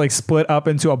it was like split up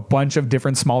into a bunch of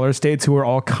different smaller states who were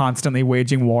all constantly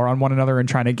waging war on one another and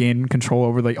trying to gain control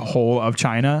over the whole of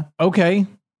China. Okay.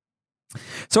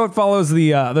 So it follows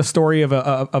the story of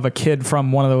a kid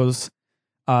from one of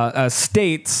those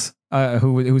states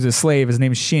who's a slave. His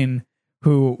name's Xin,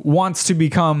 who wants to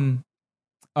become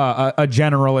a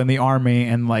general in the army,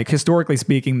 and like historically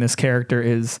speaking, this character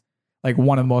is like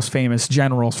one of the most famous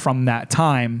generals from that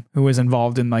time who was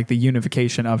involved in like the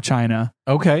unification of China.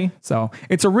 Okay. So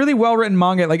it's a really well written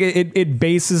manga. Like it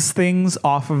bases things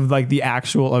off of like the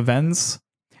actual events.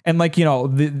 And like, you know,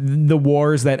 the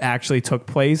wars that actually took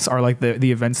place are like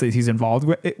the events that he's involved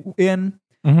in.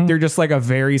 They're just like a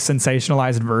very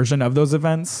sensationalized version of those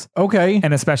events. Okay.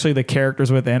 And especially the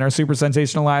characters within are super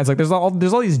sensationalized. Like there's all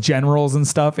these generals and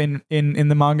stuff in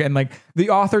the manga, and like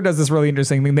the author does this really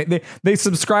interesting thing. They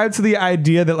subscribe to the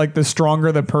idea that like the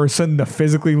stronger the person, the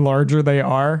physically larger they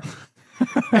are.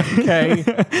 Okay.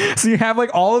 So you have like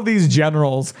all of these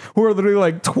generals who are literally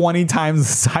like 20 times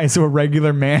the size of a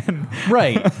regular man.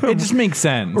 Right. It just makes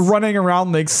sense. Running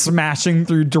around like smashing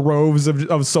through droves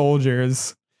of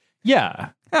soldiers. Yeah.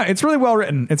 Yeah, it's really well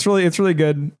written. It's really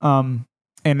good. And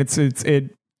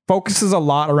it focuses a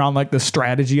lot around like the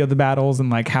strategy of the battles and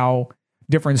like how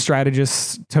different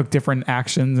strategists took different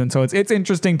actions. And so it's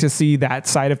interesting to see that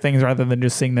side of things rather than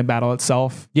just seeing the battle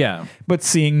itself. Yeah. But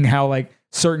seeing how like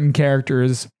certain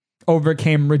characters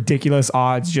overcame ridiculous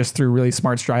odds just through really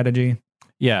smart strategy.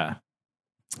 Yeah.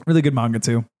 Really good manga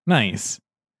too. Nice.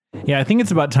 Yeah, I think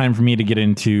it's about time for me to get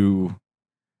into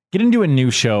a new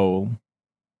show.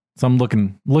 So I'm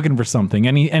looking for something.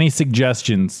 Any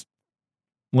suggestions,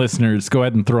 listeners? Go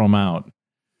ahead and throw them out.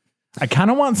 I kind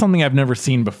of want something I've never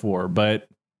seen before, but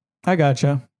I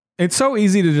gotcha. It's so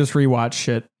easy to just rewatch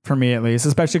shit for me, at least,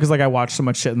 especially because like I watch so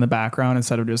much shit in the background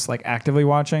instead of just like actively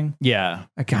watching. yeah.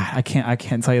 God, I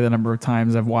can't tell you the number of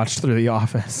times I've watched through The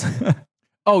Office.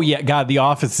 Oh yeah, God, The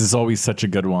Office is always such a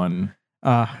good one.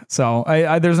 So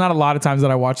I there's not a lot of times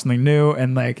that I watch something new,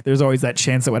 and like there's always that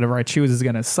chance that whatever I choose is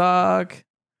gonna suck.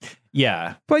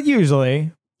 Yeah. But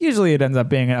usually it ends up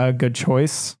being a good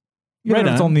choice. Even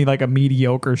if it's only like a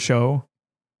mediocre show.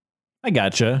 I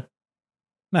gotcha.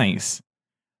 Nice.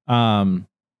 Yeah,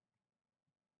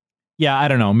 I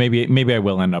don't know. Maybe I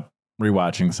will end up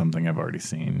rewatching something I've already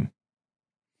seen.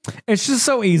 It's just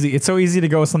so easy. It's so easy to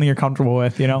go with something you're comfortable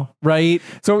with, you know? Right?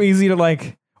 So easy to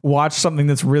like watch something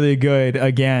that's really good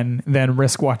again than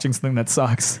risk watching something that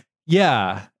sucks.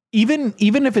 Yeah. Even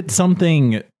if it's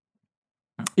something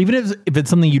if it's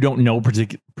something you don't know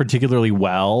particularly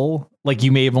well, like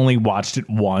you may have only watched it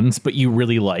once, but you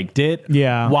really liked it.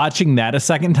 Yeah. Watching that a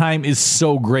second time is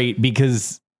so great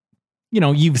because, you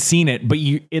know, you've seen it, but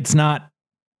it's not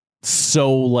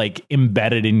so like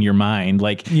embedded in your mind.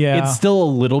 Like, yeah, it's still a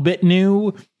little bit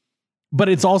new, but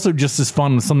it's also just as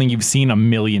fun with something you've seen a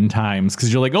million times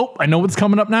because you're like, oh, I know what's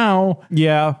coming up now.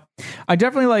 Yeah, I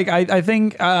definitely like. I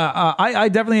think I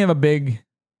definitely am a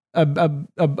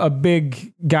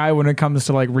big guy when it comes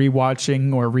to like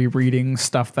rewatching or rereading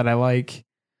stuff that I like.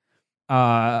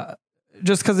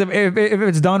 Just because if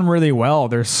it's done really well,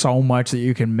 there's so much that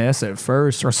you can miss at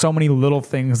first, or so many little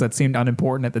things that seemed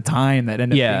unimportant at the time that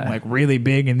end up being like really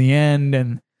big in the end,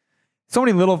 and so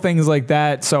many little things like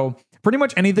that. So pretty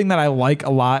much anything that I like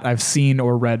a lot, I've seen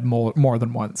or read more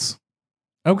than once.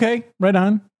 Okay, right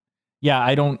on. Yeah,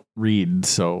 I don't read,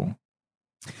 so.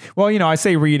 Well, I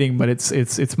say reading, but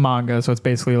it's manga, so it's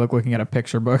basically like looking at a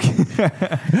picture book.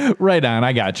 Right on,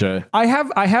 I gotcha. I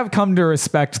have come to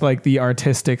respect like the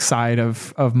artistic side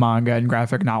of manga and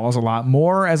graphic novels a lot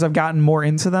more as I've gotten more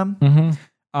into them.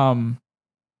 Mm-hmm.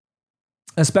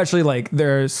 Especially like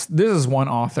this is one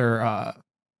author.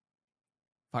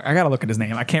 I gotta look at his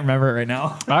name. I can't remember it right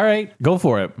now. All right, go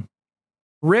for it.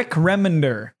 Rick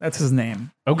Remender, that's his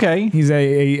name. Okay, he's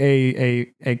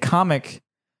a comic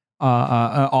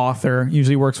author.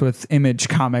 Usually works with Image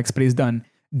Comics, but he's done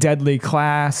Deadly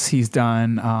Class. He's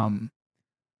done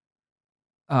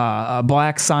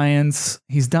Black Science.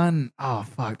 He's done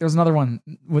there's another one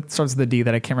with starts with the D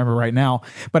that I can't remember right now.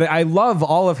 But I love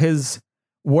all of his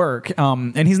work.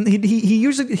 And he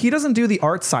usually doesn't do the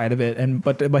art side of it,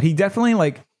 but he definitely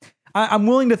like. I'm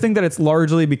willing to think that it's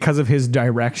largely because of his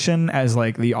direction as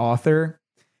like the author.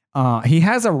 He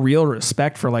has a real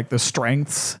respect for like the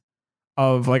strengths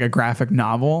of like a graphic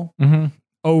novel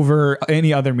over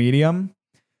any other medium.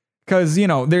 Cause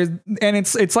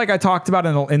it's like I talked about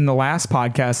in the last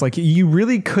podcast, like you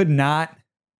really could not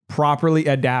properly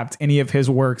adapt any of his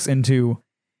works into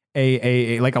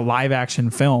a like a live action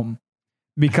film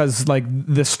because like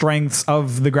the strengths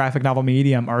of the graphic novel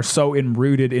medium are so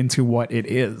enrooted into what it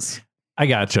is. I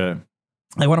gotcha.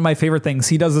 Like one of my favorite things,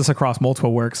 he does this across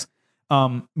multiple works.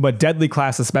 But Deadly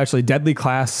Class, especially Deadly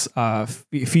Class,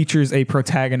 features a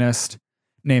protagonist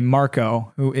named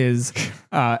Marco, who is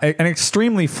an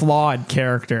extremely flawed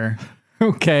character.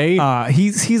 Okay.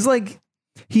 He's like,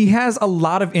 he has a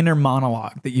lot of inner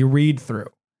monologue that you read through.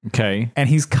 Okay. And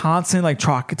he's constantly like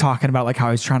talking about like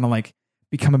how he's trying to like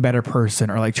become a better person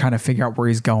or like trying to figure out where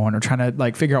he's going or trying to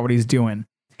like figure out what he's doing.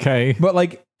 Okay. But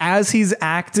like as he's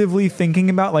actively thinking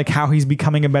about like how he's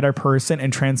becoming a better person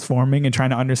and transforming and trying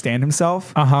to understand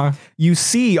himself, you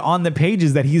see on the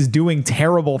pages that he's doing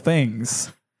terrible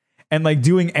things and like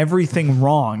doing everything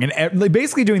wrong and like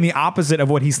basically doing the opposite of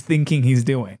what he's thinking he's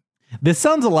doing. This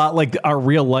sounds a lot like our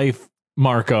real life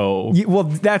Marco. Well,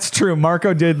 that's true.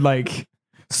 Marco did like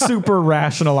super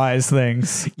rationalize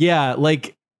things. Yeah,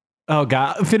 like oh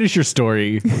God, finish your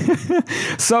story.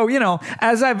 So,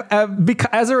 as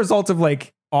as a result of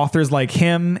like authors like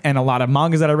him and a lot of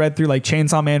mangas that I read through, like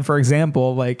Chainsaw Man, for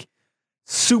example, like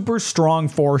super strong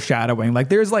foreshadowing. Like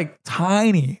there's like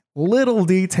tiny little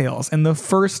details in the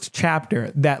first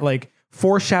chapter that like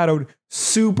foreshadowed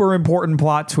super important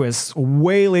plot twists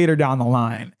way later down the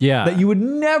line. Yeah. That you would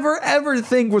never ever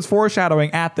think was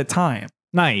foreshadowing at the time.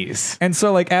 Nice. And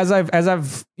so like as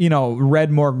I've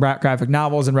read more graphic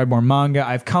novels and read more manga,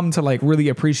 I've come to like really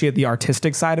appreciate the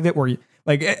artistic side of it where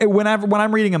like when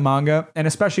I'm reading a manga, and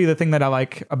especially the thing that I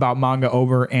like about manga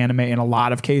over anime in a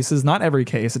lot of cases, not every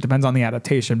case, it depends on the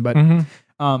adaptation, but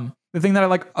the thing that I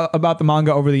like about the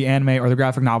manga over the anime or the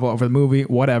graphic novel over the movie,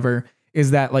 whatever,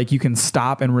 is that like you can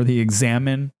stop and really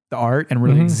examine the art and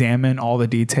really examine all the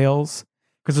details.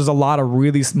 Because there's a lot of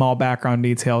really small background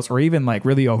details or even like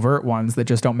really overt ones that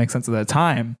just don't make sense at the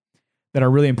time that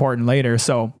are really important later.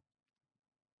 So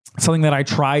something that I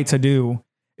try to do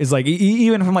is like,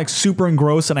 even if I'm like super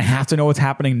engrossed and I have to know what's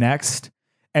happening next,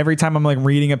 every time I'm like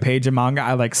reading a page of manga,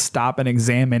 I like stop and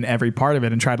examine every part of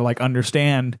it and try to like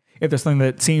understand if there's something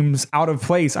that seems out of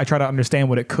place. I try to understand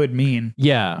what it could mean.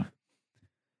 Yeah.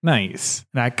 Nice.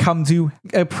 And I come to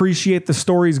appreciate the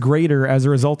stories greater as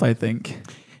a result, I think.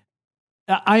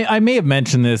 I may have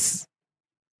mentioned this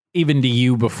even to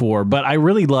you before, but I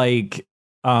really like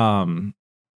when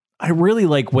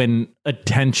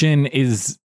attention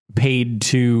is paid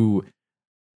to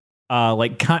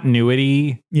like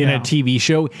continuity in a TV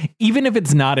show, even if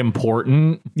it's not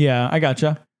important. Yeah, I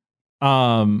gotcha.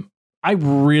 I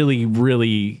really,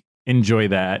 really enjoy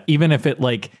that, even if it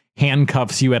like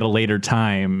handcuffs you at a later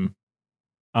time.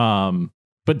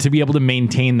 But to be able to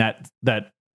maintain that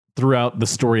throughout the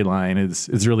storyline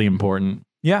is really important.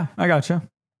 Yeah, I gotcha.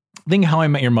 I think How I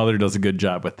Met Your Mother does a good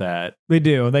job with that. They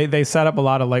do. They set up a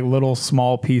lot of like little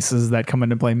small pieces that come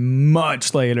into play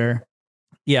much later.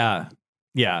 Yeah.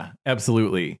 Yeah,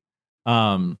 absolutely.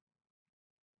 And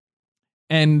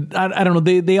And I don't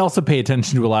know. They also pay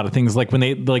attention to a lot of things, like when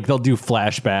they'll do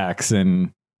flashbacks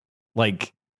and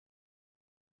like,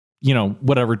 you know,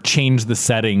 whatever, change the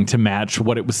setting to match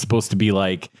what it was supposed to be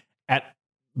like at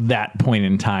that point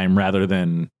in time rather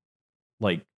than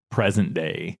like present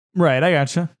day. Right. I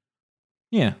gotcha.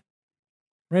 Yeah.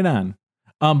 Right on.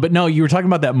 But no, you were talking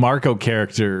about that Marco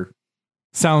character.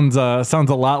 Sounds a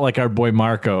lot like our boy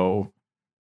Marco,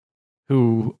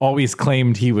 who always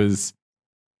claimed he was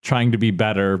trying to be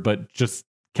better, but just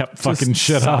kept fucking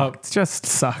shit up. Just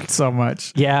sucked so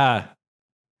much. Yeah.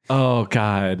 Oh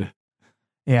God.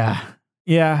 Yeah.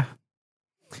 Yeah.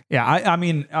 Yeah. I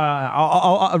mean,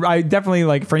 I definitely,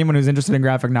 like, for anyone who's interested in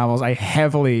graphic novels, I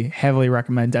heavily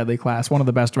recommend Deadly Class. One of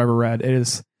the best I've ever read. It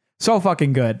is so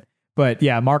fucking good. But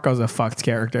yeah, Marco's a fucked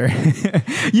character.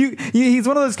 He's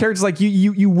one of those characters, like,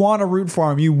 you want to root for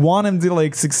him. You want him to,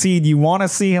 like, succeed. You want to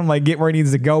see him, like, get where he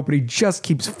needs to go, but he just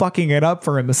keeps fucking it up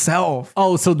for himself.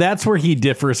 Oh, so that's where he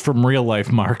differs from real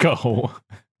life Marco.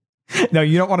 No,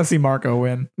 you don't want to see Marco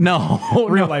win. No,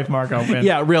 Real life Marco win.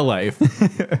 Yeah, real life.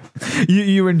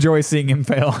 You enjoy seeing him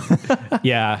fail.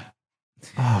 Yeah.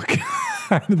 Oh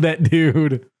God, that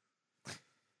dude.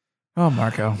 Oh,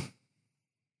 Marco.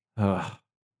 Ugh.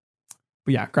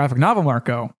 But yeah, graphic novel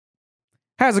Marco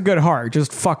has a good heart,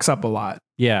 just fucks up a lot.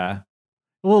 Yeah.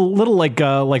 A little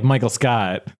like Michael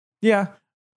Scott. Yeah.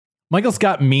 Michael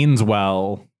Scott means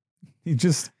well. He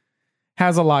just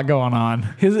has a lot going on.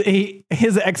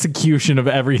 His execution of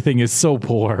everything is so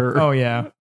poor. Oh yeah.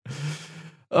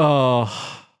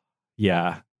 Oh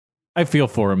yeah. I feel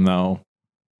for him though.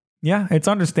 Yeah, it's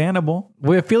understandable.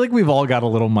 I feel like we've all got a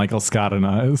little Michael Scott in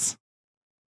us.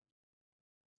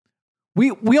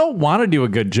 We all want to do a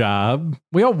good job.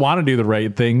 We all want to do the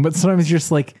right thing, but sometimes you're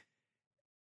just like,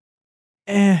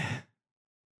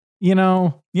 you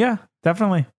know? Yeah,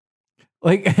 definitely.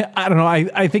 Like, I don't know.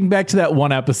 I think back to that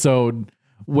one episode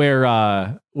where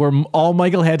all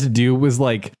Michael had to do was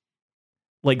like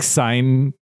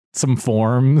sign some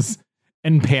forms,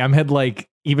 and Pam had like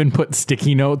even put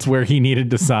sticky notes where he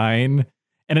needed to sign,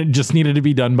 and it just needed to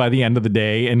be done by the end of the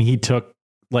day, and he took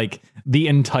like the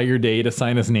entire day to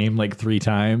sign his name like 3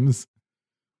 times.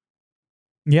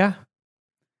 Yeah.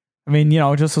 I mean, you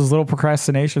know, just those little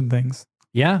procrastination things.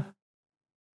 Yeah.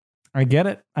 I get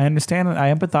it. I understand it.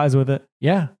 I empathize with it.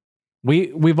 Yeah.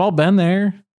 We've all been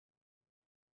there.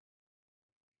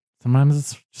 Sometimes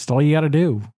it's just all you got to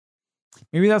do.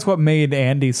 Maybe that's what made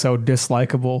Andy so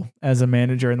dislikable as a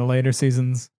manager in the later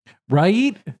seasons.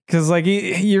 Right? Because like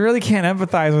you really can't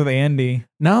empathize with Andy.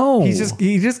 No. He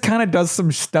just kind of does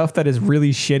some stuff that is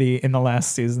really shitty in the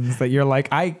last seasons that you're like,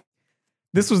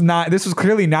 this was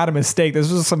clearly not a mistake.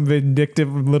 This was some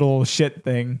vindictive little shit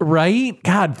thing. Right?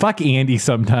 God, fuck Andy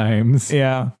sometimes.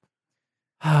 Yeah.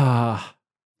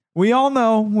 We all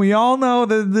know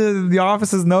that the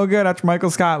office is no good after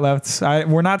Michael Scott left.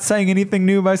 We're not saying anything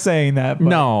new by saying that. But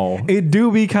no. It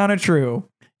do be kind of true.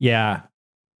 Yeah.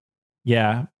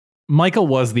 Yeah. Michael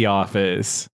was the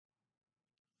office.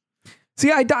 See,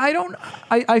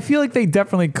 I feel like they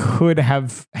definitely could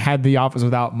have had the office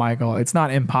without Michael. It's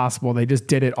not impossible. They just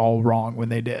did it all wrong when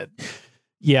they did.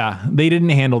 Yeah. They didn't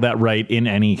handle that right in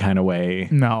any kind of way.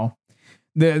 No.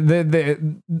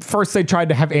 The first they tried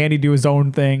to have Andy do his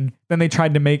own thing. Then they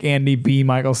tried to make Andy be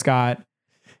Michael Scott.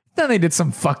 Then they did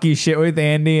some fucky shit with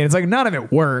Andy, and it's like none of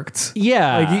it worked.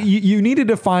 Yeah. Like you needed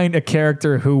to find a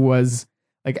character who was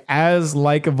like as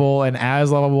likable and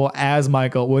as lovable as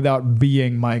Michael without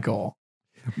being Michael.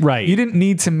 Right. You didn't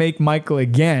need to make Michael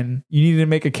again. You needed to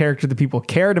make a character that people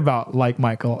cared about like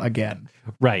Michael again.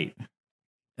 Right.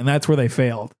 And that's where they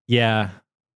failed. Yeah.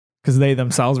 Because they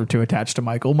themselves were too attached to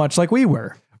Michael, much like we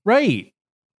were. Right.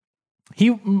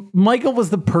 Michael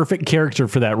was the perfect character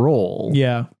for that role.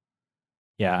 Yeah.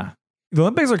 Yeah. The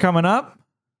Olympics are coming up.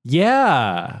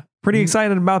 Yeah. Pretty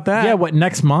excited about that. Yeah. What,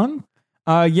 next month?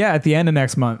 Yeah, at the end of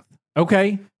next month.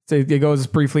 Okay. So it goes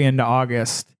briefly into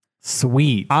August.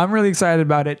 Sweet. I'm really excited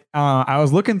about it. I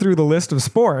was looking through the list of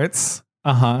sports.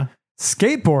 Uh-huh.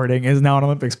 Skateboarding is now an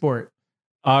Olympic sport.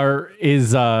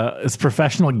 Is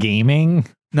professional gaming?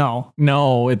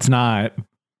 No, it's not.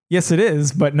 Yes, it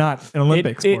is, but not an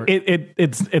Olympic sport.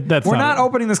 That's We're not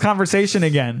opening this conversation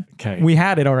again. Okay. We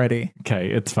had it already. Okay,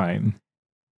 it's fine.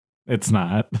 It's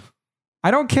not.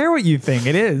 I don't care what you think.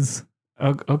 It is.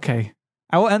 Okay.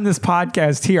 I will end this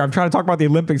podcast here. I'm trying to talk about the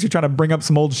Olympics. You're trying to bring up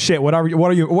some old shit. What are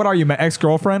you, my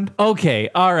ex-girlfriend? Okay.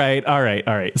 All right.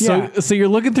 Yeah. So you're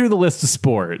looking through the list of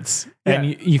sports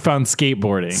and you found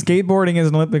skateboarding. Skateboarding is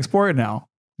an Olympic sport now.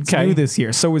 It's new this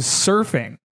year. So is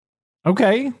surfing.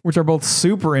 Okay. Which are both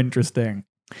super interesting.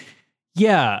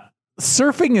 Yeah.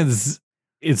 Surfing is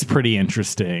is pretty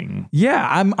interesting.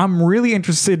 Yeah, I'm really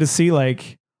interested to see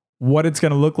like what it's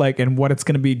going to look like and what it's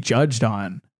going to be judged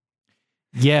on.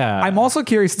 Yeah. I'm also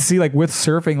curious to see like with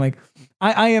surfing, like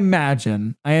I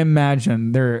imagine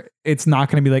it's not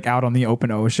going to be like out on the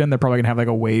open ocean. They're probably going to have like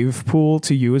a wave pool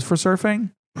to use for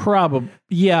surfing. Probably.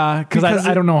 Yeah. Because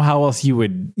I don't know how else you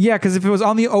would. Yeah. Because if it was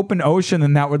on the open ocean,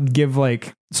 then that would give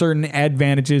like certain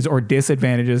advantages or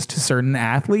disadvantages to certain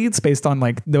athletes based on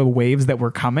like the waves that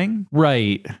were coming.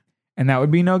 Right. And that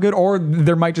would be no good. Or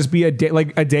there might just be a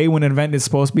day when an event is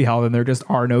supposed to be held and there just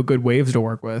are no good waves to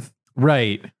work with.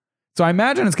 Right. So I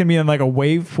imagine it's going to be in like a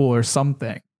wave pool or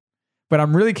something. But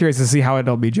I'm really curious to see how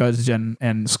it'll be judged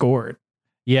and scored.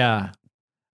 Yeah.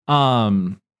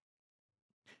 I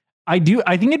think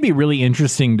it'd be really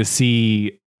interesting to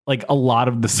see like a lot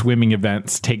of the swimming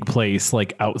events take place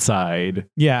like outside.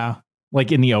 Yeah.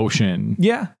 Like in the ocean.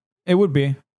 Yeah, it would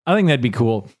be. I think that'd be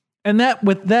cool. And that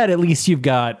with that, at least you've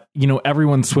got,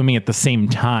 everyone swimming at the same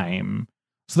time.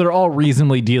 So they're all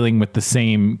reasonably dealing with the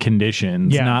same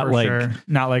conditions. Yeah, not for like sure.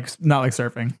 Not like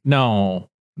surfing. No.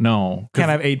 Can't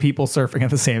have 8 people surfing at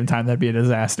the same time. That'd be a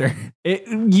disaster.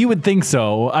 You would think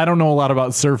so. I don't know a lot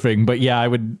about surfing, but yeah,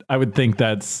 I would think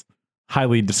that's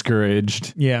highly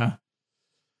discouraged. Yeah.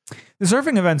 The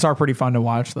surfing events are pretty fun to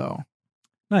watch though.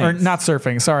 Nice. Or not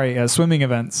surfing, sorry, swimming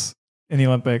events in the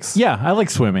Olympics. Yeah, I like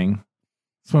swimming.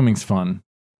 Swimming's fun.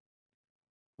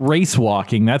 Race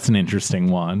walking, that's an interesting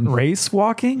one. Race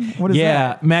walking? What is that?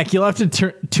 Yeah, Mac, you'll have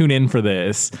to tune in for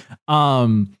this.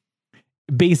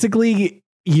 Basically,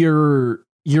 you're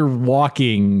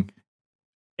walking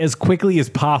as quickly as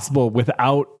possible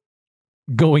without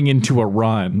going into a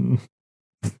run.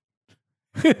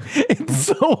 It's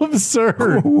so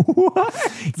absurd.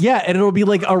 What? Yeah, and it'll be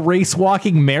like a race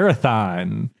walking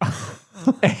marathon.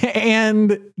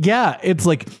 And yeah, it's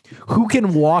like who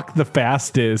can walk the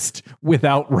fastest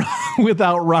without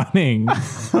running.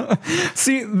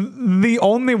 See, the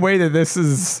only way that this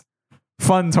is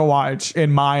fun to watch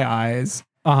in my eyes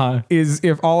is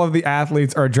if all of the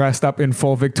athletes are dressed up in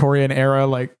full Victorian era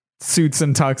like suits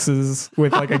and tuxes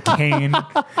with like a cane,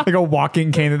 like a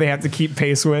walking cane that they have to keep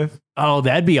pace with. Oh,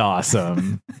 that'd be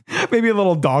awesome. Maybe a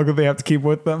little dog that they have to keep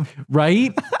with them.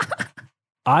 Right?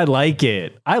 I like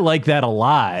it. I like that a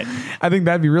lot. I think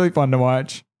that'd be really fun to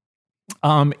watch.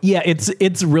 Yeah,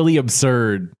 it's really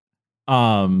absurd.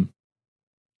 Yeah,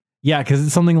 because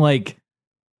it's something like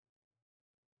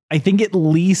I think at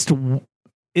least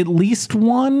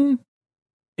one,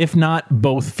 if not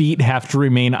both feet, have to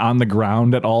remain on the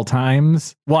ground at all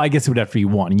times. Well, I guess it would have to be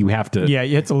one. You have to. Yeah,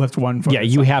 you have to lift one foot. Yeah,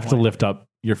 you have to lift up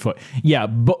your foot. Yeah,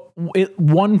 but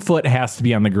one foot has to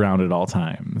be on the ground at all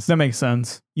times. That makes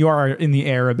sense. You are in the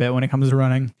air a bit when it comes to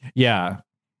running. Yeah.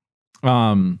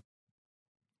 But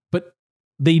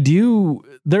they do.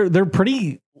 They're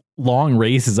pretty long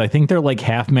races. I think they're like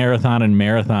half marathon and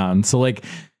marathon. So like.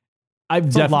 A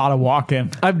lot of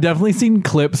walking. I've definitely seen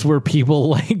clips where people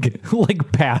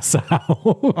like pass out.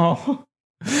 Oh.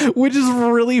 Which is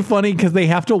really funny because they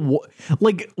have to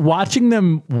watching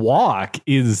them walk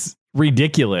is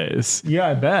ridiculous. Yeah,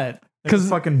 I bet. Because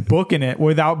fucking booking it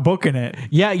without booking it.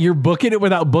 Yeah, you're booking it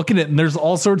without booking it. And there's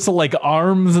all sorts of like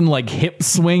arms and like hip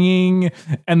swinging.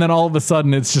 And then all of a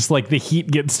sudden it's just like the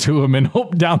heat gets to them and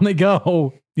down they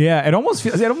go. Yeah, it almost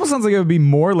sounds like it would be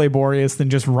more laborious than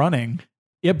just running.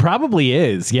 It probably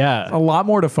is. Yeah. A lot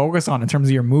more to focus on in terms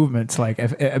of your movements. Like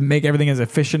make everything as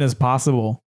efficient as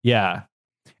possible. Yeah.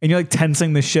 And you're like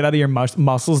tensing the shit out of your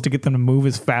muscles to get them to move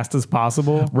as fast as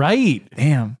possible. Right.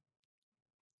 Damn.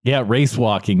 Yeah. Race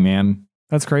walking, man.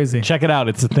 That's crazy. Check it out.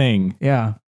 It's a thing.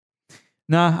 Yeah.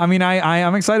 Nah, I mean,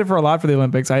 I'm excited for a lot for the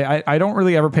Olympics. I don't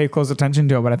really ever pay close attention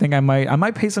to it, but I think I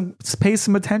might pay some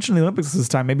attention to the Olympics this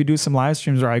time. Maybe do some live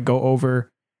streams where I go over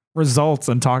results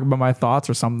and talk about my thoughts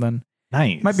or something.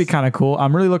 Nice. Might be kind of cool.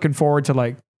 I'm really looking forward to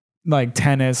like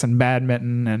tennis and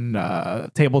badminton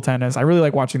and table tennis. I really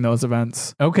like watching those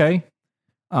events. Okay.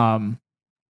 Again,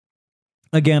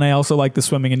 I also like the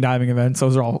swimming and diving events.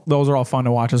 Those are all fun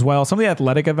to watch as well. Some of the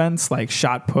athletic events like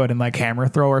shot put and like hammer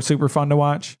throw are super fun to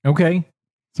watch. Okay.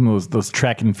 Some of those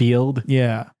track and field.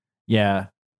 Yeah. Yeah.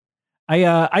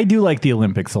 I do like the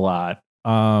Olympics a lot.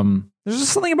 There's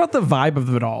just something about the vibe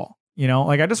of it all.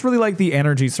 Like I just really like the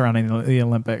energy surrounding the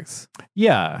Olympics.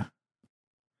 Yeah.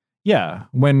 Yeah.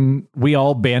 When we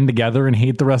all band together and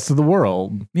hate the rest of the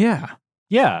world. Yeah.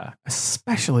 Yeah.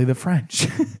 Especially the French.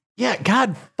 Yeah.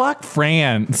 God, fuck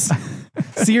France.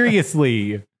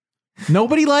 Seriously.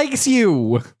 Nobody likes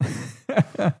you.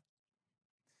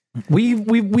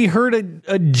 We heard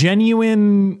a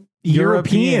genuine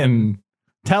European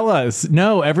tell us,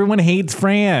 no, everyone hates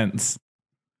France.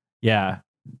 Yeah.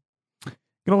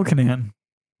 Good old Canan.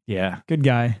 Yeah, Good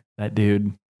guy. that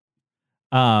dude.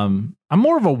 I'm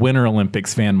more of a Winter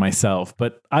Olympics fan myself,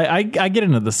 but I get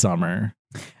into the summer.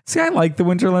 See, I like the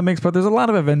Winter Olympics, but there's a lot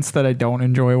of events that I don't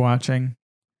enjoy watching.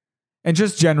 And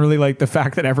just generally like the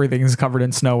fact that everything is covered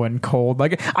in snow and cold.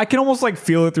 Like I can almost like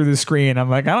feel it through the screen. I'm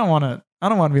like, I don't want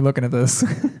to be looking at this.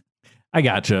 I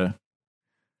gotcha.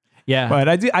 Yeah. But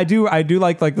I do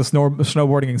like the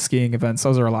snowboarding and skiing events.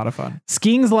 Those are a lot of fun.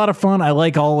 Skiing's a lot of fun. I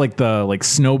like all like the like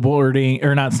snowboarding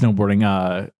or not snowboarding,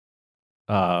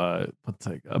 what's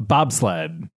like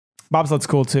bobsled. Bobsled's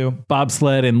cool too.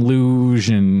 Bobsled and luge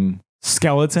and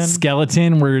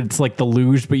skeleton where it's like the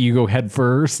luge but you go head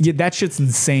first. Yeah, that shit's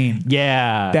insane.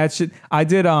 Yeah. That shit I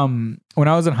did when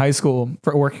I was in high school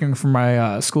for working for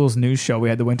my school's news show. We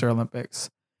had the Winter Olympics.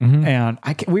 Mhm. And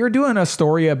we were doing a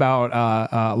story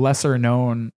about lesser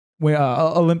known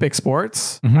Olympic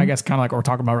sports. Mhm. I guess kind of like what we're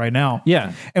talking about right now.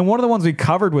 Yeah. And one of the ones we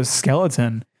covered was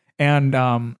skeleton. And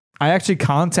I actually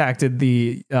contacted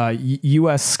the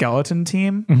U.S. skeleton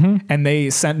team, Mhm. and they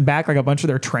sent back like a bunch of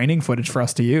their training footage for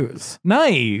us to use.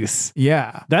 Nice.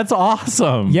 Yeah. That's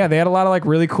awesome. Yeah, they had a lot of like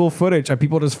really cool footage of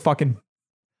people just fucking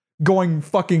going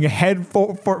fucking head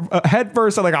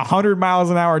first at like 100 miles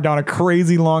an hour down a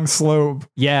crazy long slope.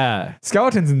 Yeah.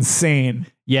 Skeleton's insane.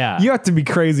 Yeah. You have to be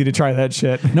crazy to try that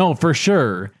shit. No, for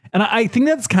sure. And I think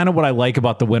that's kind of what I like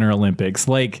about the Winter Olympics.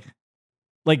 Like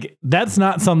that's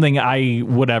not something I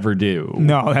would ever do.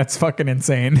 No, that's fucking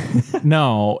insane.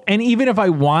 No. And even if I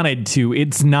wanted to,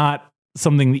 it's not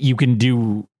something that you can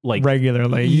do like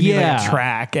regularly. You need Yeah. like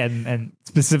track and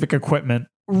specific equipment.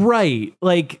 right.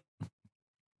 Like,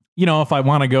 you know, if I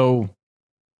want to go,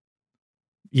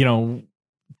 you know,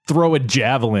 throw a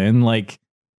javelin, like,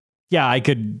 yeah, I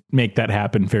could make that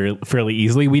happen fairly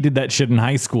easily. We did that shit in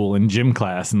high school in gym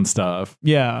class and stuff.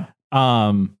 Yeah.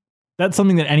 That's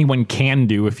something that anyone can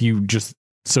do if you just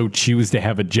so choose to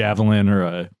have a javelin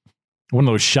or one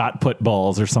of those shot put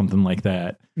balls or something like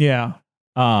that. Yeah.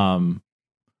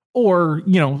 Or,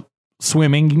 you know,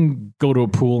 swimming, you can go to a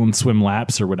pool and swim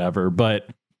laps or whatever. But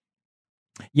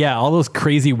yeah, all those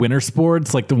crazy winter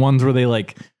sports, like the ones where they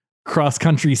like cross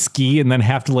country ski and then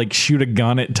have to like shoot a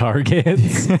gun at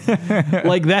targets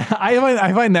like that.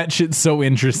 I find that shit so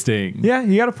interesting. Yeah,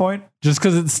 you got a point. Just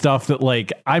because it's stuff that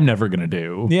like I'm never gonna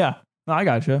do. Yeah. No, I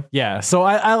gotcha. Yeah, so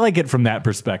I like it from that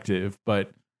perspective,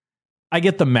 but I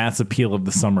get the mass appeal of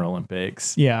the Summer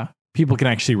Olympics. Yeah. People can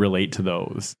actually relate to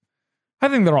those. I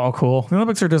think they're all cool. The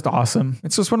Olympics are just awesome.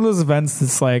 It's just one of those events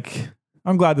that's like,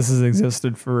 I'm glad this has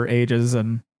existed for ages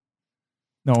and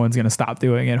no one's going to stop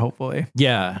doing it, hopefully.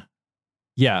 Yeah.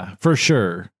 Yeah, for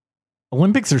sure.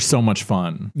 Olympics are so much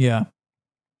fun. Yeah.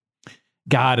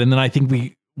 God, and then I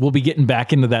think we'll be getting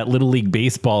back into that Little League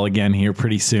baseball again here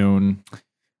pretty soon.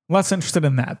 Less interested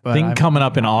in that, but I think coming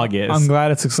up in August. I'm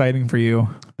glad it's exciting for you.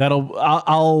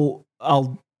 I'll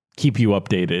keep you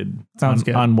updated. Sounds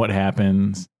good. On what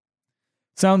happens.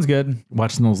 Sounds good.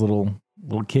 Watching those little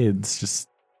kids just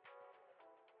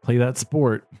play that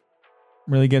sport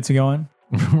Really gets you going.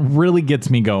 really gets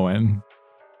me going.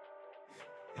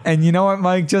 And you know what,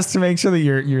 Mike? Just to make sure that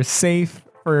you're safe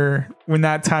for when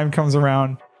that time comes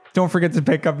around, don't forget to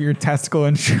pick up your testicle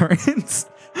insurance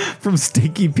from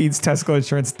Stinky Pete's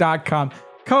TesticleInsurance.com.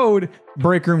 Code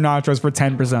BreakRoomNachos for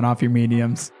 10% off your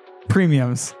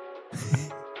premiums.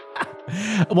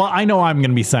 Well, I know I'm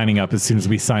going to be signing up as soon as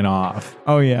we sign off.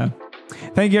 Oh, yeah.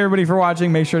 Thank you, everybody, for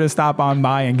watching. Make sure to stop on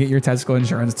by and get your testicle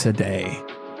insurance today.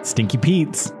 Stinky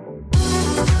Pete's.